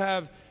elders who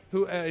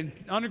in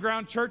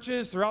underground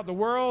churches throughout the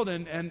world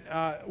and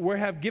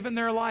have given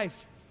their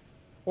life,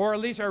 or at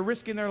least are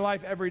risking their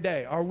life every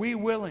day. Are we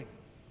willing?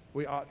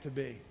 We ought to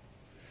be.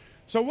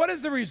 So what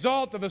is the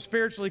result of a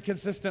spiritually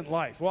consistent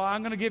life? Well,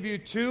 I'm going to give you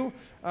two.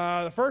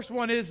 The first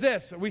one is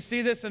this. We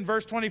see this in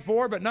verse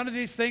 24, but none of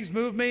these things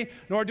move me,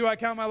 nor do I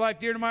count my life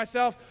dear to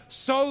myself,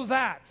 so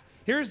that.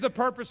 Here's the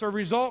purpose or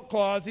result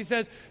clause. He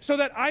says, so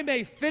that I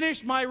may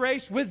finish my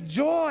race with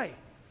joy.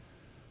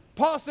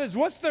 Paul says,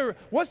 what's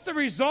the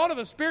result of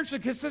a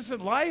spiritually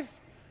consistent life?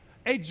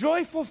 A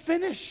joyful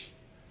finish.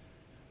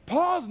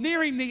 Paul's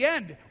nearing the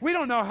end. We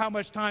don't know how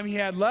much time he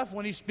had left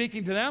when he's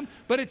speaking to them,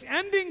 but it's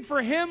ending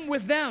for him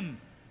with them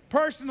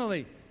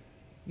personally.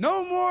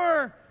 No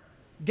more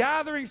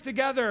gatherings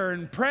together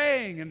and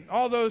praying and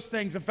all those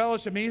things and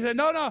fellowship. And he said,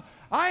 no,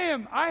 I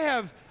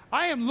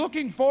am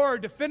looking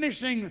forward to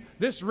finishing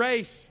this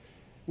race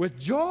with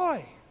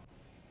joy.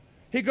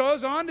 He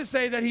goes on to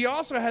say that he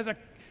also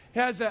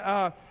has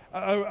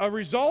a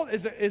result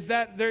is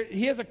that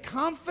he has a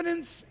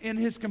confidence in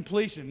his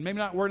completion. Maybe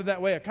not worded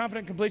that way, a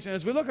confident completion.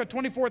 As we look at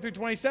 24 through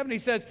 27, he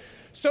says,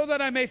 so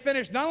that I may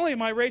finish not only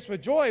my race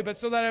with joy, but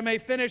so that I may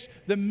finish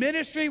the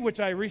ministry which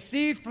I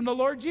received from the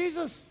Lord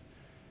Jesus.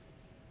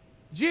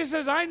 Jesus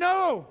says, I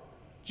know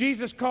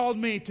Jesus called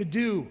me to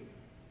do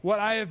what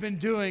I have been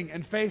doing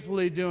and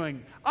faithfully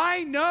doing.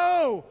 I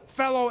know,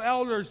 fellow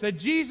elders, that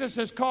Jesus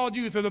has called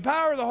you through the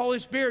power of the Holy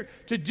Spirit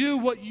to do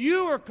what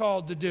you are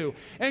called to do.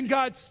 And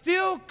God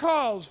still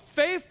calls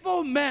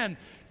faithful men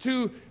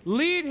to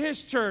lead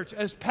his church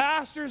as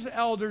pastors,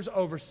 elders,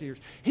 overseers.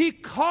 He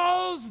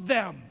calls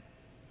them.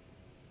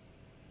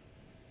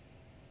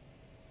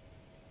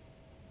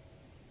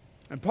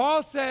 And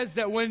Paul says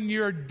that when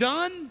you're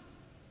done,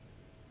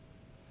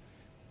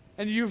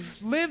 and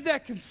you've lived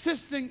that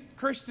consistent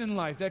Christian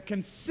life, that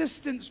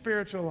consistent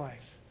spiritual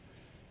life,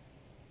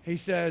 he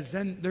says,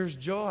 then there's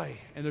joy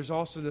and there's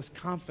also this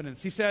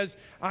confidence. He says,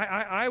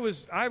 I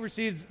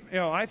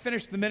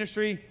finished the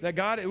ministry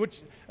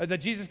that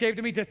Jesus gave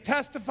to me to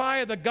testify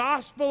of the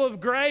gospel of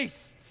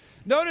grace.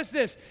 Notice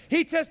this.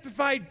 He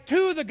testified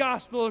to the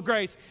gospel of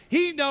grace.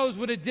 He knows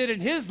what it did in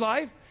his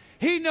life.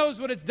 He knows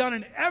what it's done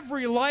in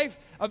every life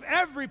of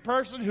every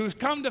person who's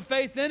come to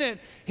faith in it.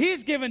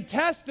 He's given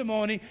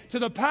testimony to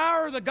the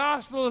power of the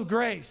gospel of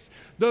grace.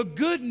 The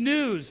good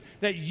news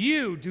that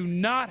you do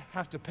not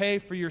have to pay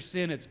for your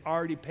sin. It's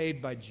already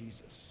paid by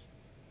Jesus.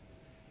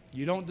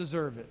 You don't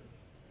deserve it,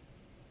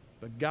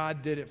 but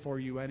God did it for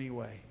you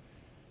anyway.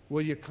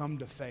 Will you come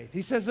to faith?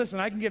 He says,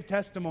 listen, I can give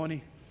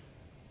testimony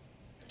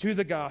to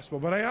the gospel,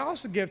 but I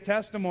also give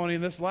testimony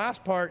in this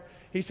last part.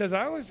 He says,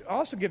 I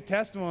also give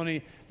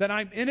testimony that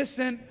I'm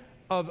innocent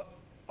of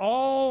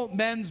all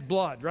men's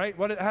blood, right?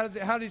 How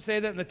does he say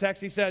that in the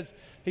text? He says,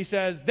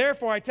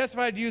 therefore I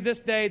testify to you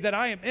this day that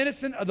I am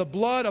innocent of the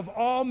blood of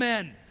all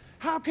men.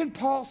 How can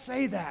Paul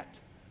say that?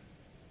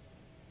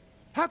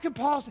 How can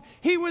Paul say?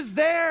 He was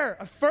there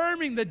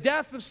affirming the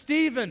death of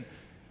Stephen,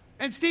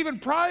 and Stephen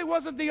probably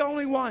wasn't the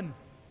only one.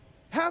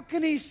 How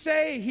can he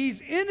say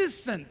he's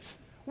innocent?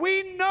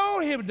 We know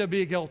him to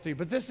be guilty,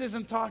 but this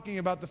isn't talking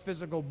about the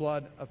physical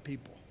blood of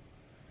people.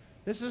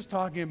 This is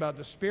talking about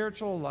the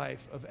spiritual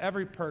life of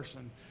every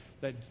person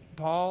that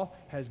Paul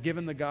has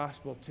given the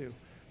gospel to.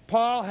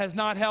 Paul has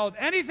not held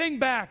anything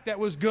back that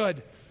was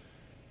good.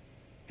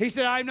 He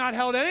said, I've not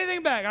held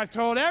anything back. I've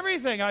told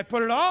everything. I've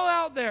put it all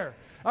out there.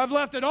 I've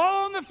left it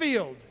all in the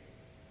field.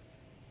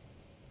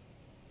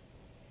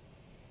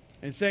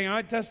 And saying,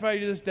 I testify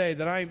to you this day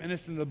that I am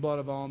innocent of the blood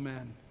of all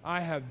men. I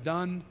have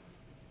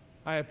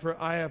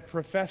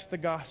professed the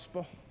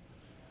gospel.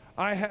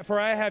 For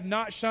I have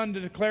not shunned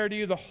to declare to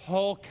you the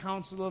whole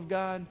counsel of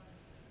God.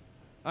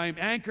 I am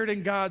anchored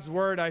in God's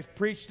word. I've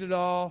preached it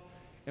all.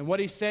 And what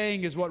he's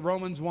saying is what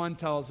Romans 1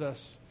 tells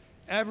us.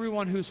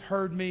 Everyone who's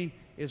heard me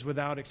is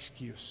without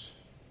excuse.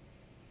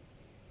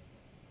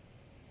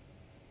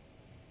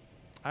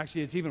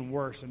 Actually, it's even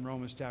worse in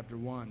Romans chapter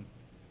 1.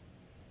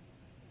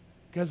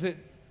 Because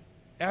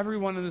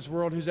everyone in this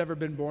world who's ever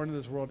been born in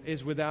this world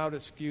is without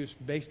excuse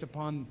based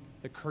upon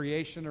the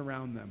creation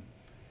around them.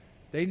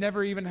 They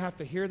never even have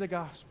to hear the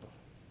gospel.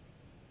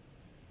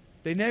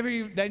 They never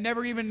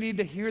even need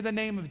to hear the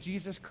name of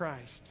Jesus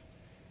Christ,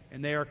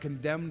 and they are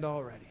condemned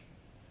already.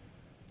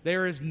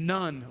 There is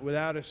none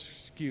without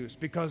excuse,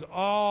 because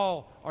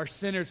all are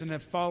sinners and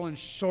have fallen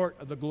short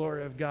of the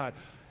glory of God.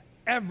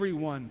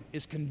 Everyone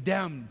is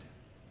condemned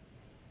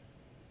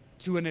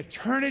to an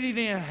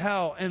eternity in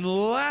hell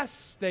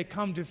unless they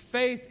come to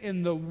faith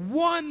in the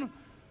one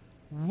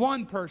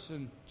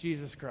person,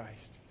 Jesus Christ.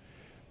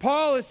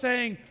 Paul is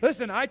saying,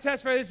 listen, I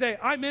testify this day,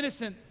 I'm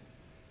innocent.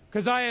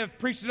 because I have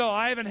preached it all.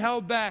 I haven't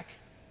held back.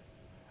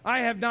 I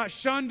have not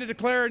shunned to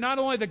declare not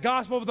only the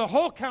gospel, but the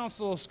whole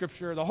counsel of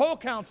Scripture, the whole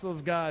counsel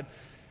of God.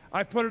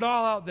 I've put it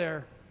all out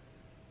there.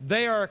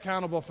 They are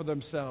accountable for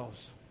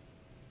themselves.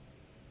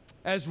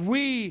 As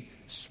we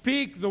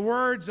speak the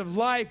words of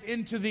life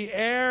into the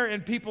air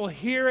and people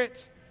hear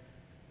it,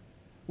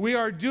 we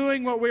are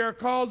doing what we are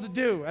called to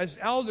do. As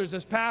elders,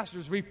 as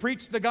pastors, we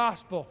preach the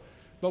gospel,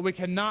 but we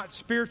cannot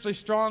spiritually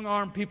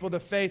strong-arm people to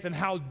faith. And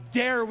how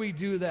dare we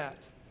do that?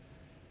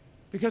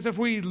 Because if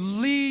we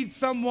lead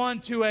someone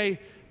to a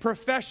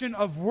profession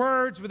of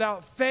words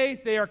without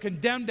faith, they are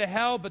condemned to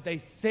hell, but they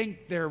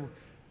think they're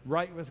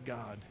right with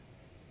God.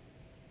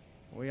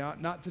 We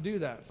ought not to do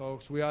that,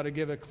 folks. We ought to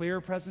give a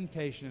clear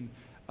presentation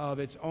of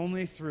it's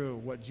only through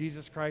what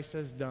Jesus Christ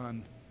has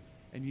done,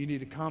 and you need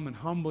to come and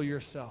humble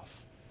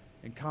yourself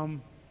and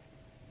come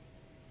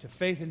to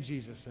faith in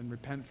Jesus and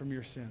repent from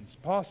your sins.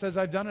 Paul says,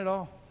 I've done it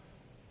all.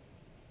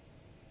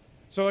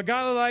 So a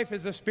godly life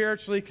is a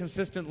spiritually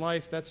consistent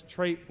life. That's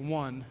trait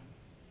 1.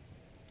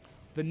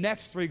 The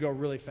next 3 go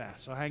really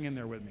fast, so hang in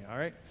there with me, all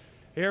right?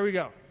 Here we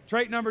go.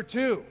 Trait number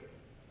 2.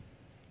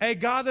 A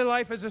godly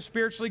life is a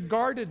spiritually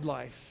guarded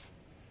life.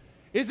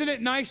 Isn't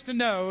it nice to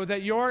know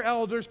that your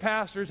elders,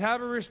 pastors,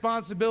 have a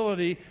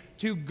responsibility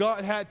to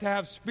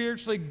have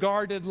spiritually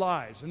guarded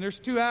lives? And there's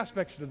 2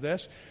 aspects to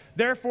this.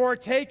 Therefore,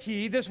 take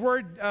heed. This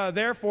word,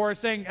 therefore, is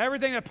saying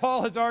everything that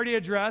Paul has already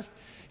addressed.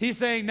 He's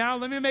saying, now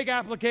let me make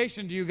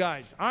application to you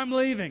guys. I'm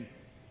leaving.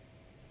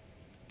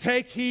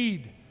 Take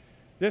heed.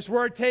 This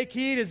word, take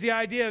heed, is the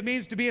idea. It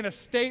means to be in a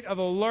state of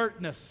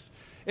alertness.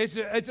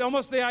 It's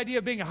almost the idea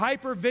of being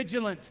hyper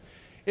vigilant.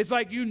 It's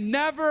like you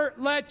never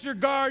let your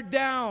guard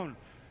down.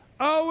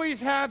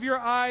 Always have your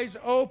eyes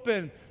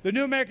open. The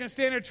New American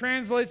Standard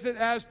translates it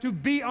as to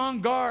be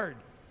on guard.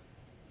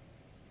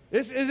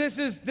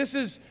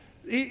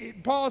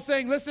 Paul is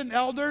saying, listen,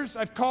 elders,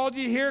 I've called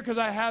you here because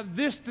I have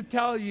this to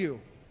tell you.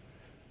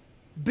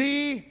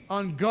 Be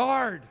on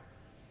guard.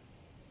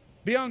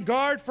 Be on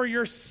guard for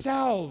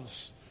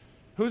yourselves.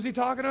 Who's he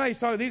talking about? He's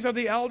talking, these are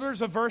the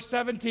elders of verse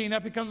 17.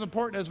 That becomes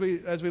important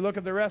as we look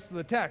at the rest of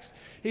the text.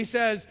 He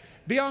says,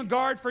 be on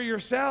guard for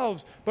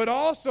yourselves, but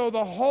also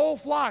the whole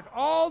flock,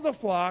 all the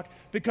flock,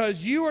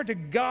 because you are to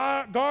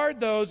guard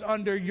those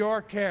under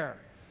your care.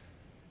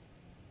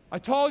 I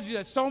told you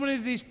that so many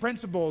of these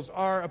principles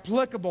are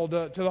applicable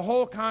to the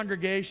whole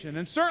congregation.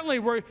 And certainly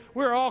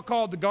we're all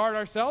called to guard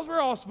ourselves. We're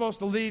all supposed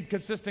to lead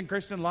consistent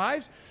Christian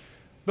lives.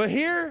 But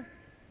here,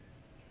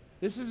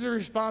 this is a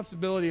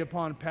responsibility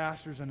upon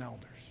pastors and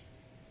elders.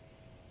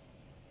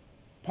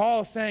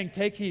 Paul is saying,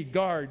 take heed,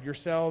 guard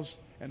yourselves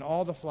and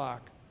all the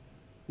flock.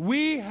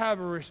 We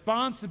have a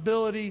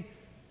responsibility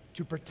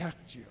to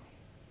protect you,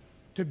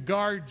 to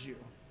guard you.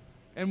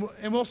 And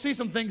we'll see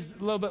some things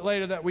a little bit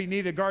later that we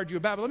need to guard you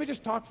about. But let me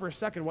just talk for a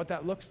second what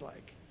that looks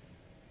like.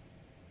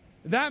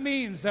 That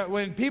means that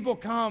when people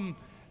come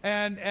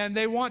and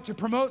they want to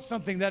promote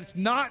something that's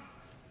not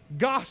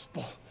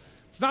gospel,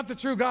 it's not the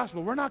true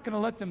gospel, we're not going to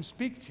let them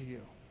speak to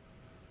you.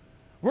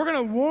 We're going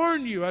to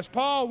warn you, as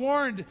Paul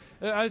warned,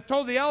 as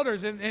told the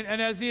elders, and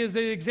as he is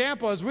the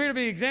example, as we're to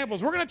be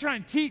examples, we're going to try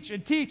and teach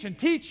and teach and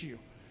teach you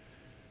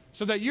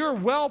so that you're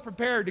well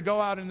prepared to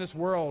go out in this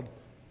world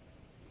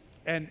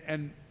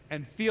and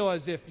feel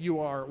as if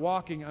you are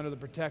walking under the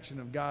protection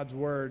of God's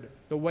word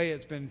the way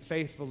it's been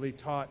faithfully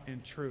taught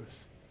in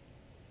truth.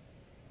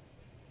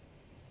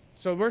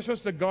 So we're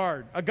supposed to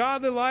guard. A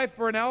godly life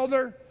for an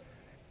elder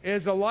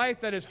is a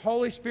life that is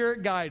Holy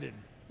Spirit guided.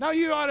 Now,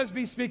 you ought to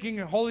be speaking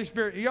Holy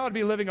Spirit, you ought to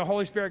be living a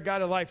Holy Spirit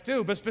guided life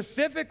too. But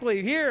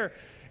specifically here,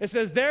 it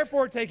says,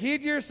 therefore, take heed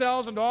to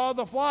yourselves and to all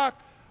the flock.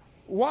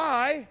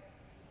 Why?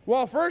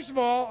 Well, first of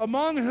all,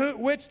 among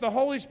which the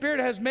Holy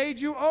Spirit has made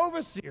you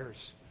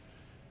overseers.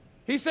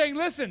 He's saying,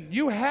 listen,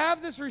 you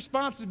have this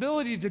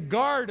responsibility to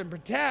guard and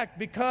protect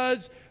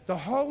because the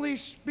Holy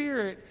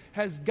Spirit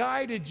has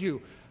guided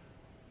you.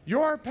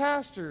 Your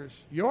pastors,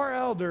 your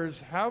elders,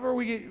 however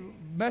we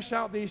mesh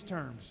out these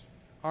terms,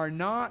 are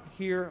not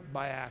here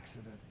by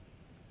accident.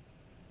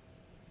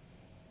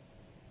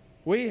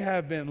 We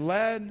have been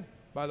led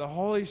by the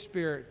Holy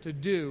Spirit to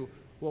do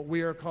what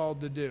we are called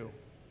to do.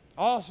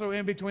 Also,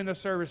 in between the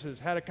services,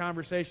 had a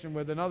conversation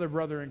with another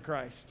brother in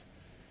Christ.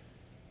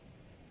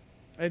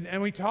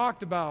 And we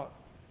talked about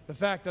the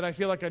fact that I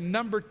feel like a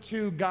number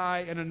 2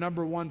 guy in a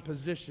number 1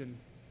 position.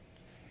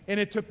 And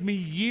it took me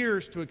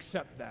years to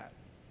accept that.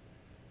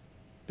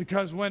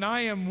 Because when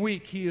I am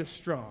weak, he is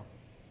strong.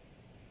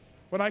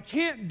 When I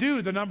can't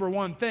do the number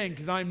 1 thing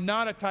because I'm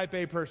not a type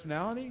A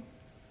personality,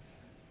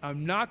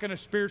 I'm not going to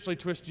spiritually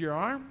twist your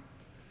arm.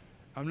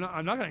 I'm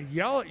not going to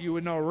yell at you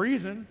with no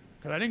reason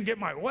because I didn't get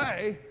my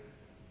way.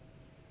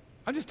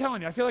 I'm just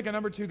telling you, I feel like a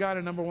number 2 guy in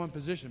a number 1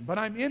 position. But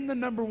I'm in the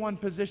number 1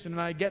 position,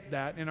 and I get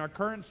that in our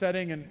current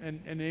setting,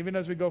 and even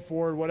as we go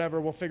forward,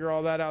 whatever, we'll figure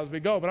all that out as we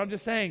go. But I'm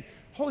just saying,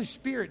 Holy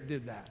Spirit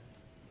did that.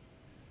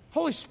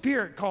 Holy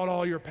Spirit called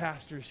all your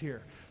pastors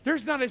here.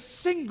 There's not a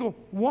single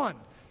one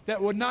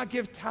that would not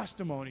give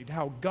testimony to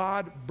how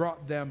God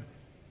brought them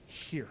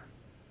here.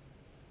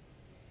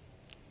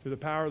 through the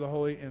power of the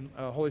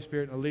Holy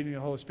Spirit and the leading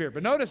of the Holy Spirit.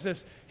 But notice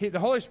this, the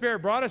Holy Spirit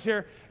brought us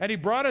here, and he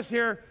brought us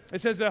here.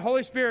 It says the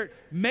Holy Spirit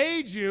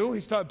made you,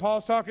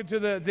 Paul's talking to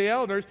the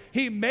elders,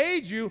 he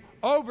made you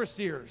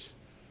overseers.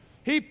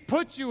 He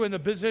put you in the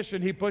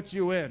position he put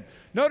you in.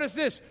 Notice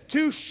this,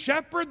 to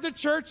shepherd the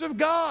church of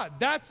God.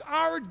 That's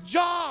our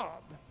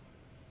job.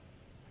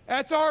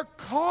 That's our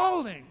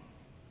calling.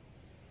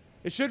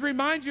 It should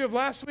remind you of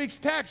last week's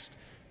text.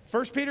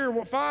 1 Peter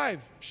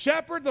 5,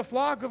 shepherd the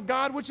flock of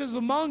God which is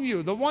among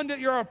you, the one that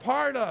you're a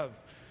part of,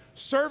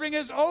 serving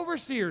as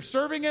overseers,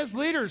 serving as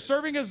leaders,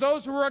 serving as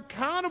those who are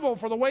accountable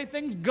for the way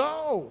things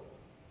go.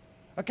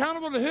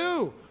 Accountable to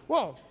who?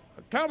 Well,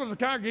 accountable to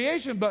the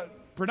congregation,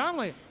 but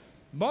predominantly,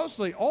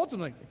 mostly,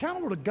 ultimately,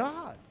 accountable to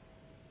God.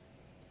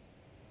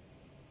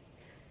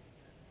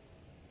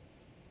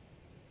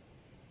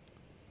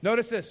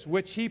 Notice this,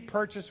 which he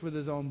purchased with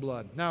his own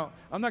blood. Now,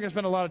 I'm not going to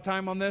spend a lot of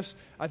time on this.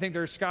 I think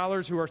there are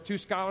scholars who are too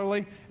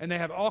scholarly, and they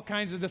have all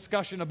kinds of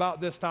discussion about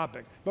this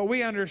topic. But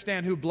we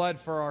understand who bled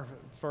for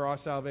our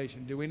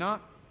salvation, do we not?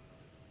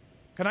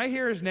 Can I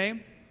hear his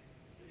name?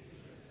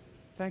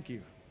 Thank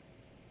you.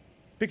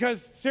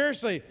 Because,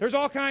 seriously, there's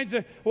all kinds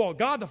of, well,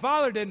 God the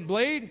Father didn't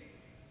bleed.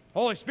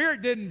 Holy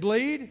Spirit didn't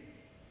bleed.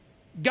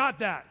 Got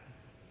that.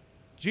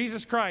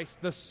 Jesus Christ,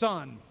 the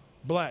Son,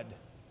 bled.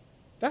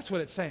 That's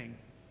what it's saying.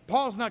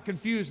 Paul's not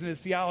confused in his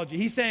theology.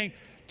 He's saying,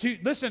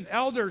 listen,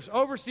 elders,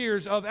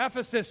 overseers of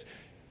Ephesus,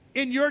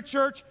 in your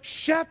church,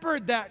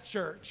 shepherd that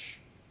church.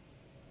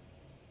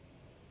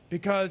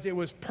 Because it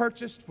was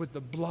purchased with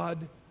the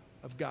blood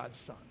of God's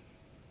Son.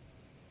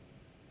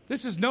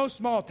 This is no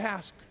small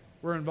task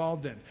we're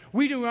involved in.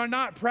 We are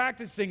not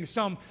practicing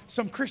some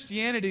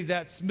Christianity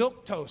that's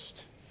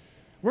milquetoast.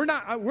 We're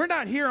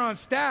not here on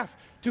staff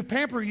to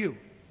pamper you.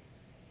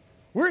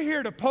 We're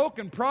here to poke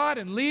and prod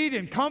and lead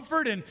and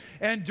comfort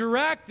and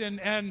direct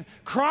and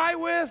cry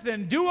with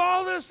and do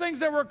all those things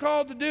that we're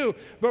called to do.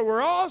 But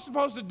we're all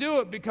supposed to do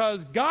it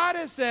because God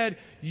has said,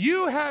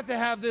 you have to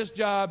have this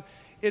job.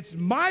 It's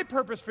my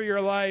purpose for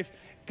your life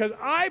because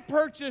I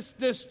purchased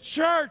this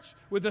church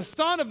with the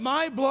Son of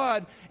my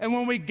blood. And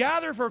when we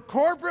gather for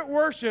corporate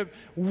worship,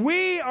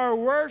 we are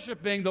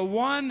worshiping the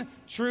one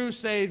true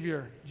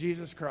Savior,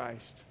 Jesus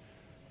Christ,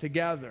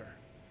 together.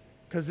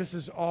 Because this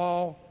is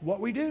all what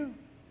we do.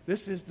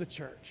 This is the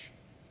church.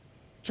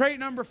 Trait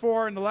number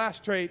 4, and the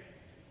last trait,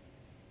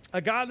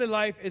 a godly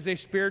life is a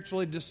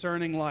spiritually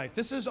discerning life.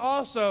 This is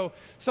also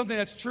something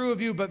that's true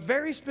of you, but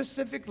very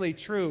specifically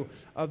true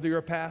of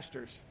your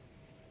pastors.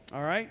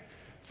 All right?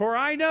 For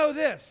I know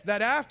this,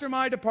 that after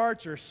my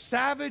departure,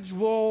 savage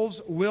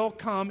wolves will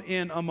come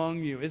in among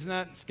you. Isn't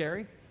that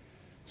scary?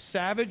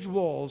 Savage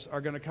wolves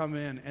are going to come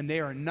in, and they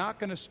are not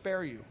going to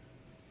spare you.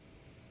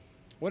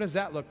 What does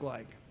that look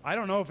like? I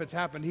don't know if it's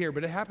happened here,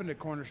 but it happened at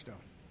Cornerstone.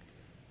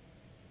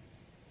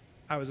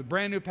 I was a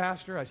brand new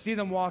pastor. I see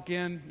them walk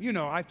in. You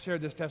know, I've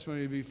shared this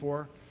testimony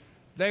before.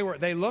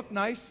 They looked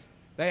nice.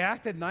 They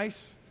acted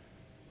nice.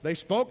 They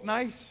spoke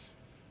nice.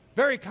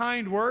 Very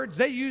kind words.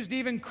 They used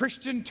even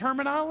Christian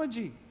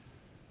terminology.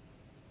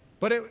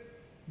 But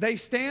they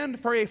stand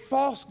for a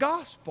false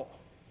gospel.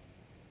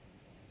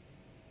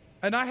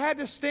 And I had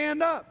to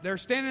stand up. They're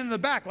standing in the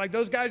back, like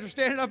those guys are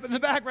standing up in the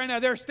back right now.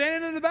 They're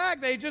standing in the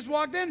back. They just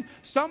walked in.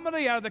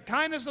 Somebody, out of the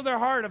kindness of their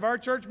heart, of our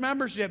church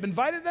membership,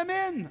 invited them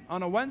in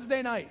on a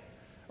Wednesday night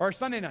or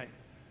Sunday night.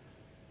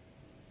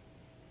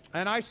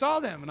 And I saw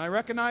them, and I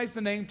recognized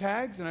the name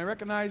tags, and I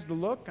recognized the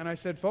look, and I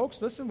said,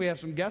 folks, listen, we have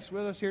some guests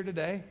with us here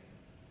today,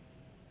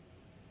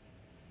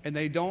 and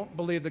they don't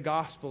believe the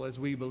gospel as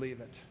we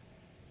believe it.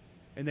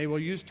 And they will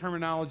use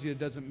terminology that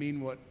doesn't mean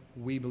what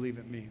we believe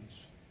it means.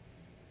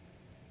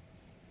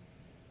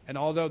 And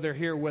although they're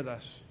here with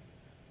us,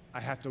 I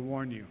have to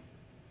warn you,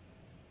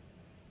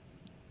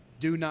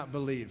 do not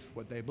believe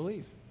what they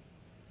believe.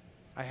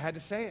 I had to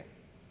say it.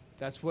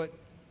 That's what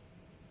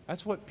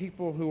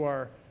people who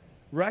are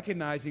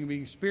recognizing,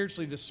 being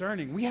spiritually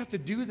discerning, we have to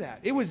do that.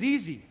 It was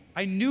easy.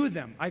 I knew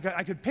them. I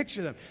could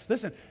picture them.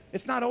 Listen,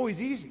 it's not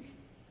always easy.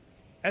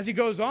 As he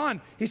goes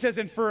on, he says,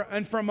 and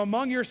from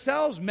among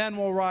yourselves men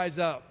will rise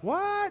up.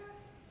 What?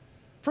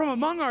 From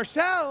among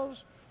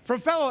ourselves? From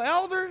fellow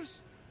elders?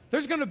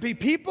 There's going to be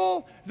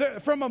people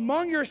from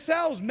among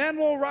yourselves, men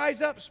will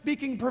rise up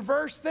speaking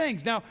perverse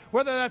things. Now,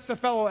 whether that's the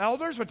fellow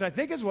elders, which I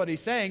think is what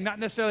he's saying, not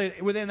necessarily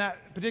within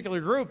that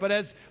particular group, but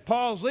as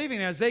Paul's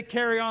leaving, as they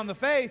carry on the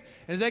faith,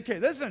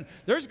 listen,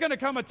 there's going to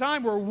come a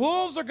time where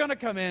wolves are going to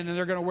come in and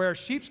they're going to wear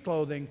sheep's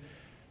clothing.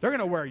 They're going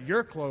to wear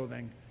your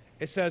clothing.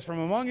 It says, from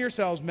among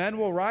yourselves, men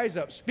will rise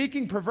up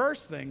speaking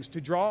perverse things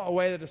to draw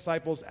away the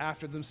disciples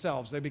after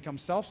themselves. They become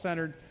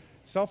self-centered,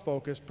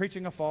 self-focused,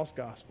 preaching a false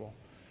gospel.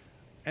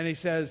 And he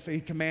says, he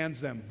commands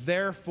them,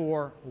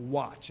 therefore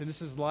watch. And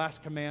this is the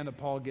last command that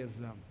Paul gives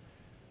them.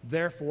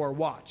 Therefore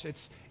watch.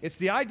 It's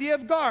the idea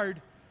of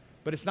guard,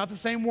 but it's not the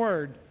same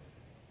word.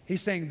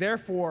 He's saying,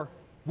 therefore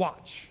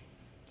watch.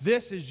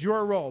 This is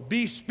your role.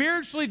 Be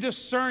spiritually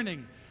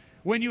discerning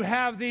when you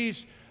have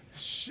these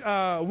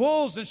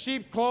wolves in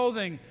sheep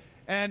clothing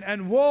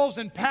and wolves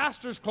in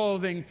pastor's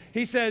clothing.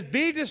 He says,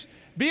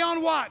 be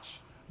on watch.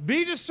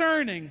 Be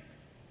discerning,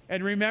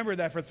 and remember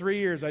that for 3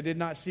 years I did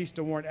not cease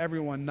to warn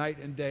everyone night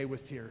and day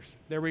with tears.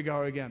 There we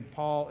go again.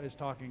 Paul is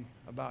talking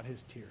about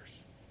his tears.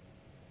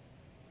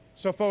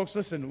 So folks,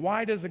 listen,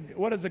 what does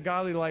a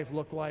godly life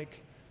look like?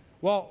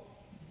 Well,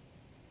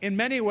 in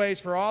many ways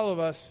for all of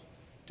us,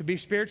 to be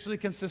spiritually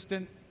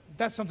consistent,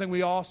 that's something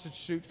we all should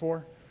shoot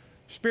for.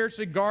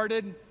 Spiritually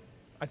guarded,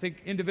 I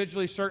think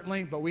individually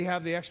certainly, but we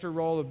have the extra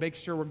role of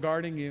making sure we're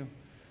guarding you.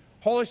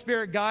 Holy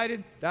Spirit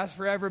guided, that's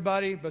for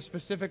everybody, but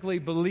specifically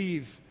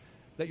believe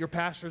that your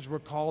pastors were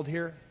called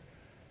here.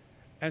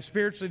 And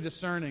spiritually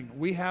discerning,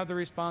 we have the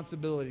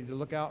responsibility to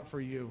look out for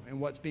you and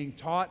what's being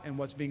taught and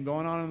what's being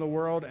going on in the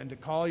world and to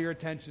call your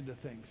attention to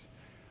things.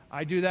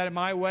 I do that in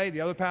my way.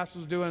 The other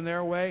pastors do it in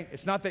their way.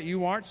 It's not that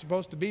you aren't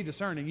supposed to be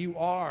discerning. You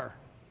are.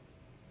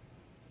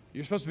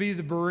 You're supposed to be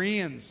the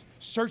Bereans,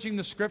 searching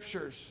the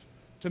Scriptures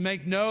to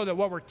know that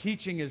what we're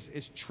teaching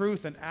is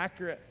truth and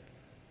accurate.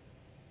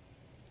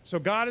 So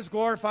God is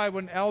glorified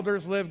when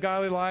elders live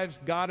godly lives.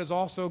 God is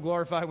also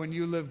glorified when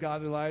you live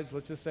godly lives.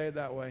 Let's just say it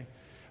that way.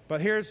 But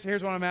here's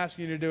what I'm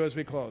asking you to do as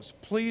we close.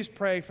 Please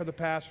pray for the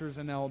pastors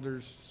and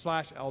elders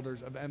 /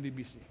 elders of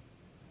MVBC.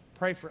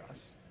 Pray for us.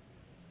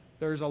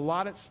 There's a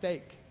lot at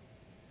stake.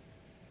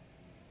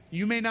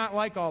 You may not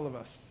like all of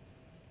us.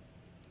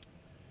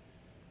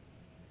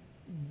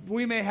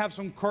 We may have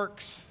some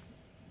quirks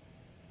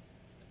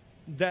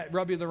that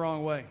rub you the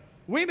wrong way.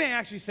 We may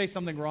actually say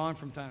something wrong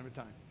from time to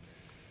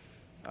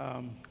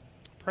time.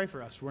 Pray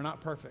for us. We're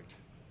not perfect,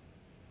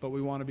 but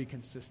we want to be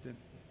consistent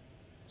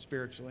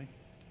spiritually.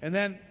 And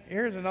then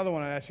here's another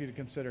one I ask you to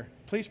consider.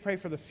 Please pray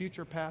for the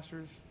future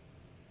pastors,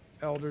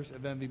 elders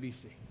of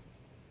MVBC.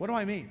 What do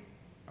I mean?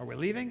 Are we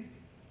leaving?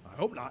 I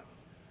hope not.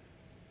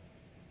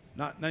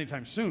 Not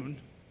anytime soon.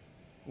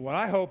 What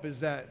I hope is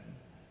that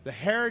the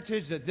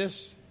heritage that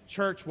this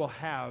church will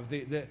have,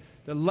 the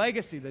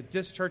legacy that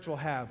this church will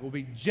have, will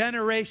be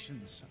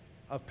generations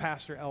of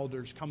pastor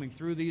elders coming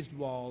through these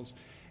walls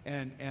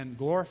and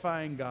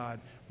glorifying God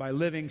by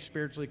living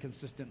spiritually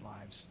consistent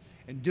lives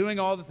and doing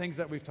all the things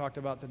that we've talked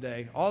about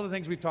today, all the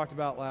things we talked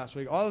about last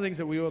week, all the things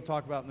that we will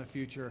talk about in the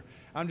future.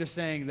 I'm just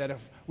saying that if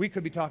we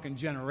could be talking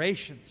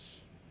generations,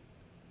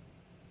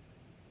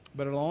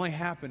 but it'll only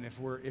happen if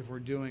we're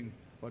doing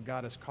what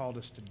God has called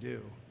us to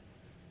do,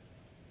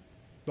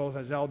 both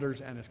as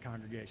elders and as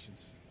congregations.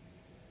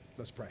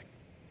 Let's pray.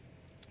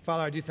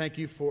 Father, I do thank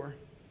you for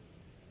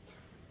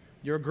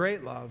your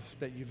great love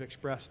that you've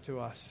expressed to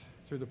us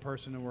through the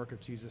person and work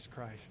of Jesus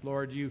Christ.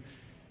 Lord,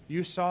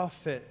 you saw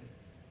fit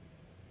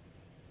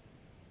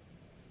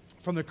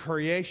from the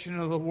creation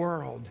of the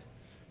world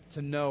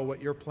to know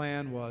what your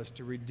plan was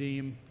to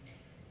redeem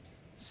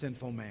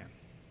sinful man.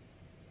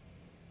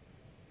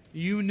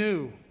 You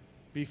knew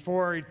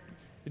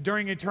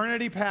during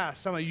eternity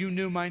past, some of you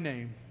knew my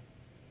name,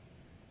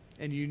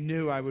 and you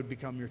knew I would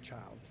become your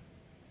child.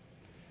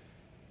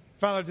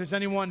 Father, if there's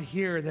anyone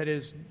here that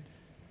is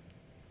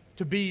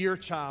to be your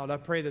child, I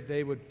pray that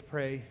they would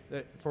pray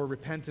for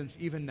repentance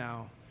even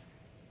now,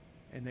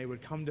 and they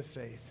would come to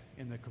faith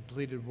in the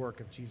completed work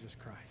of Jesus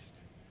Christ.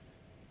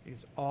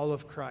 It's all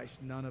of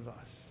Christ, none of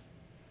us.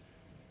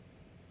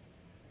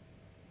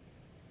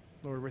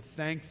 Lord, we're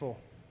thankful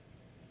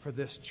for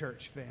this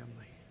church family.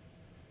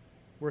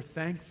 We're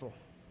thankful,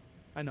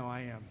 I know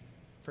I am,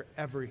 for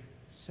every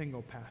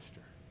single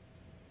pastor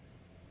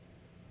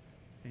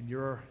and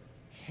your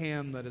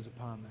hand that is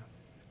upon them.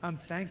 I'm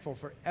thankful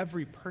for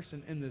every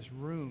person in this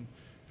room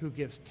who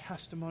gives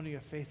testimony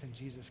of faith in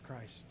Jesus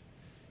Christ.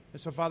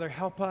 And so, Father,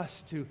 help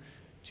us to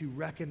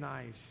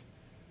recognize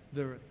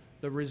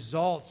the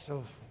results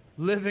of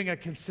living a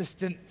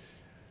consistent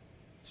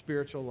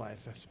spiritual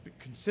life, a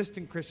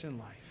consistent Christian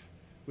life.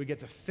 We get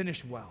to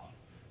finish well,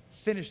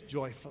 finish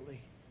joyfully.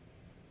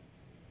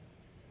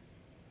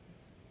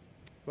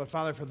 But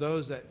Father, for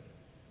those that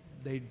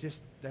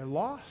they're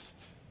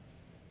lost,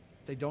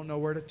 they don't know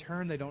where to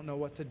turn, they don't know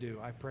what to do,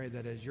 I pray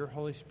that as your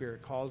Holy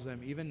Spirit calls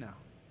them even now,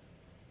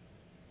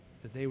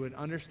 that they would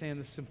understand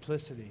the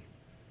simplicity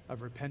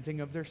of repenting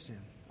of their sin,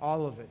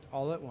 all of it,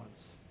 all at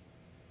once,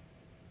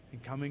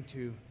 and coming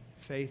to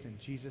faith in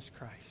Jesus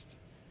Christ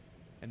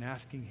and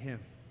asking him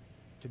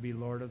to be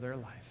Lord of their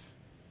life,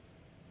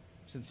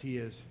 since he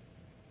is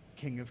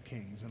King of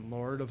kings and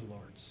Lord of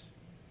lords.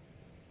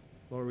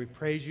 Lord, we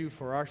praise you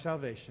for our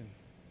salvation,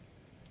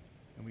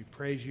 and we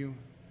praise you.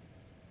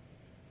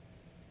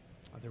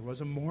 There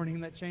was a morning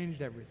that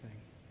changed everything,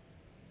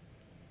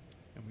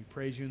 and we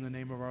praise you in the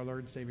name of our Lord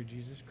and Savior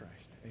Jesus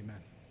Christ.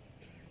 Amen.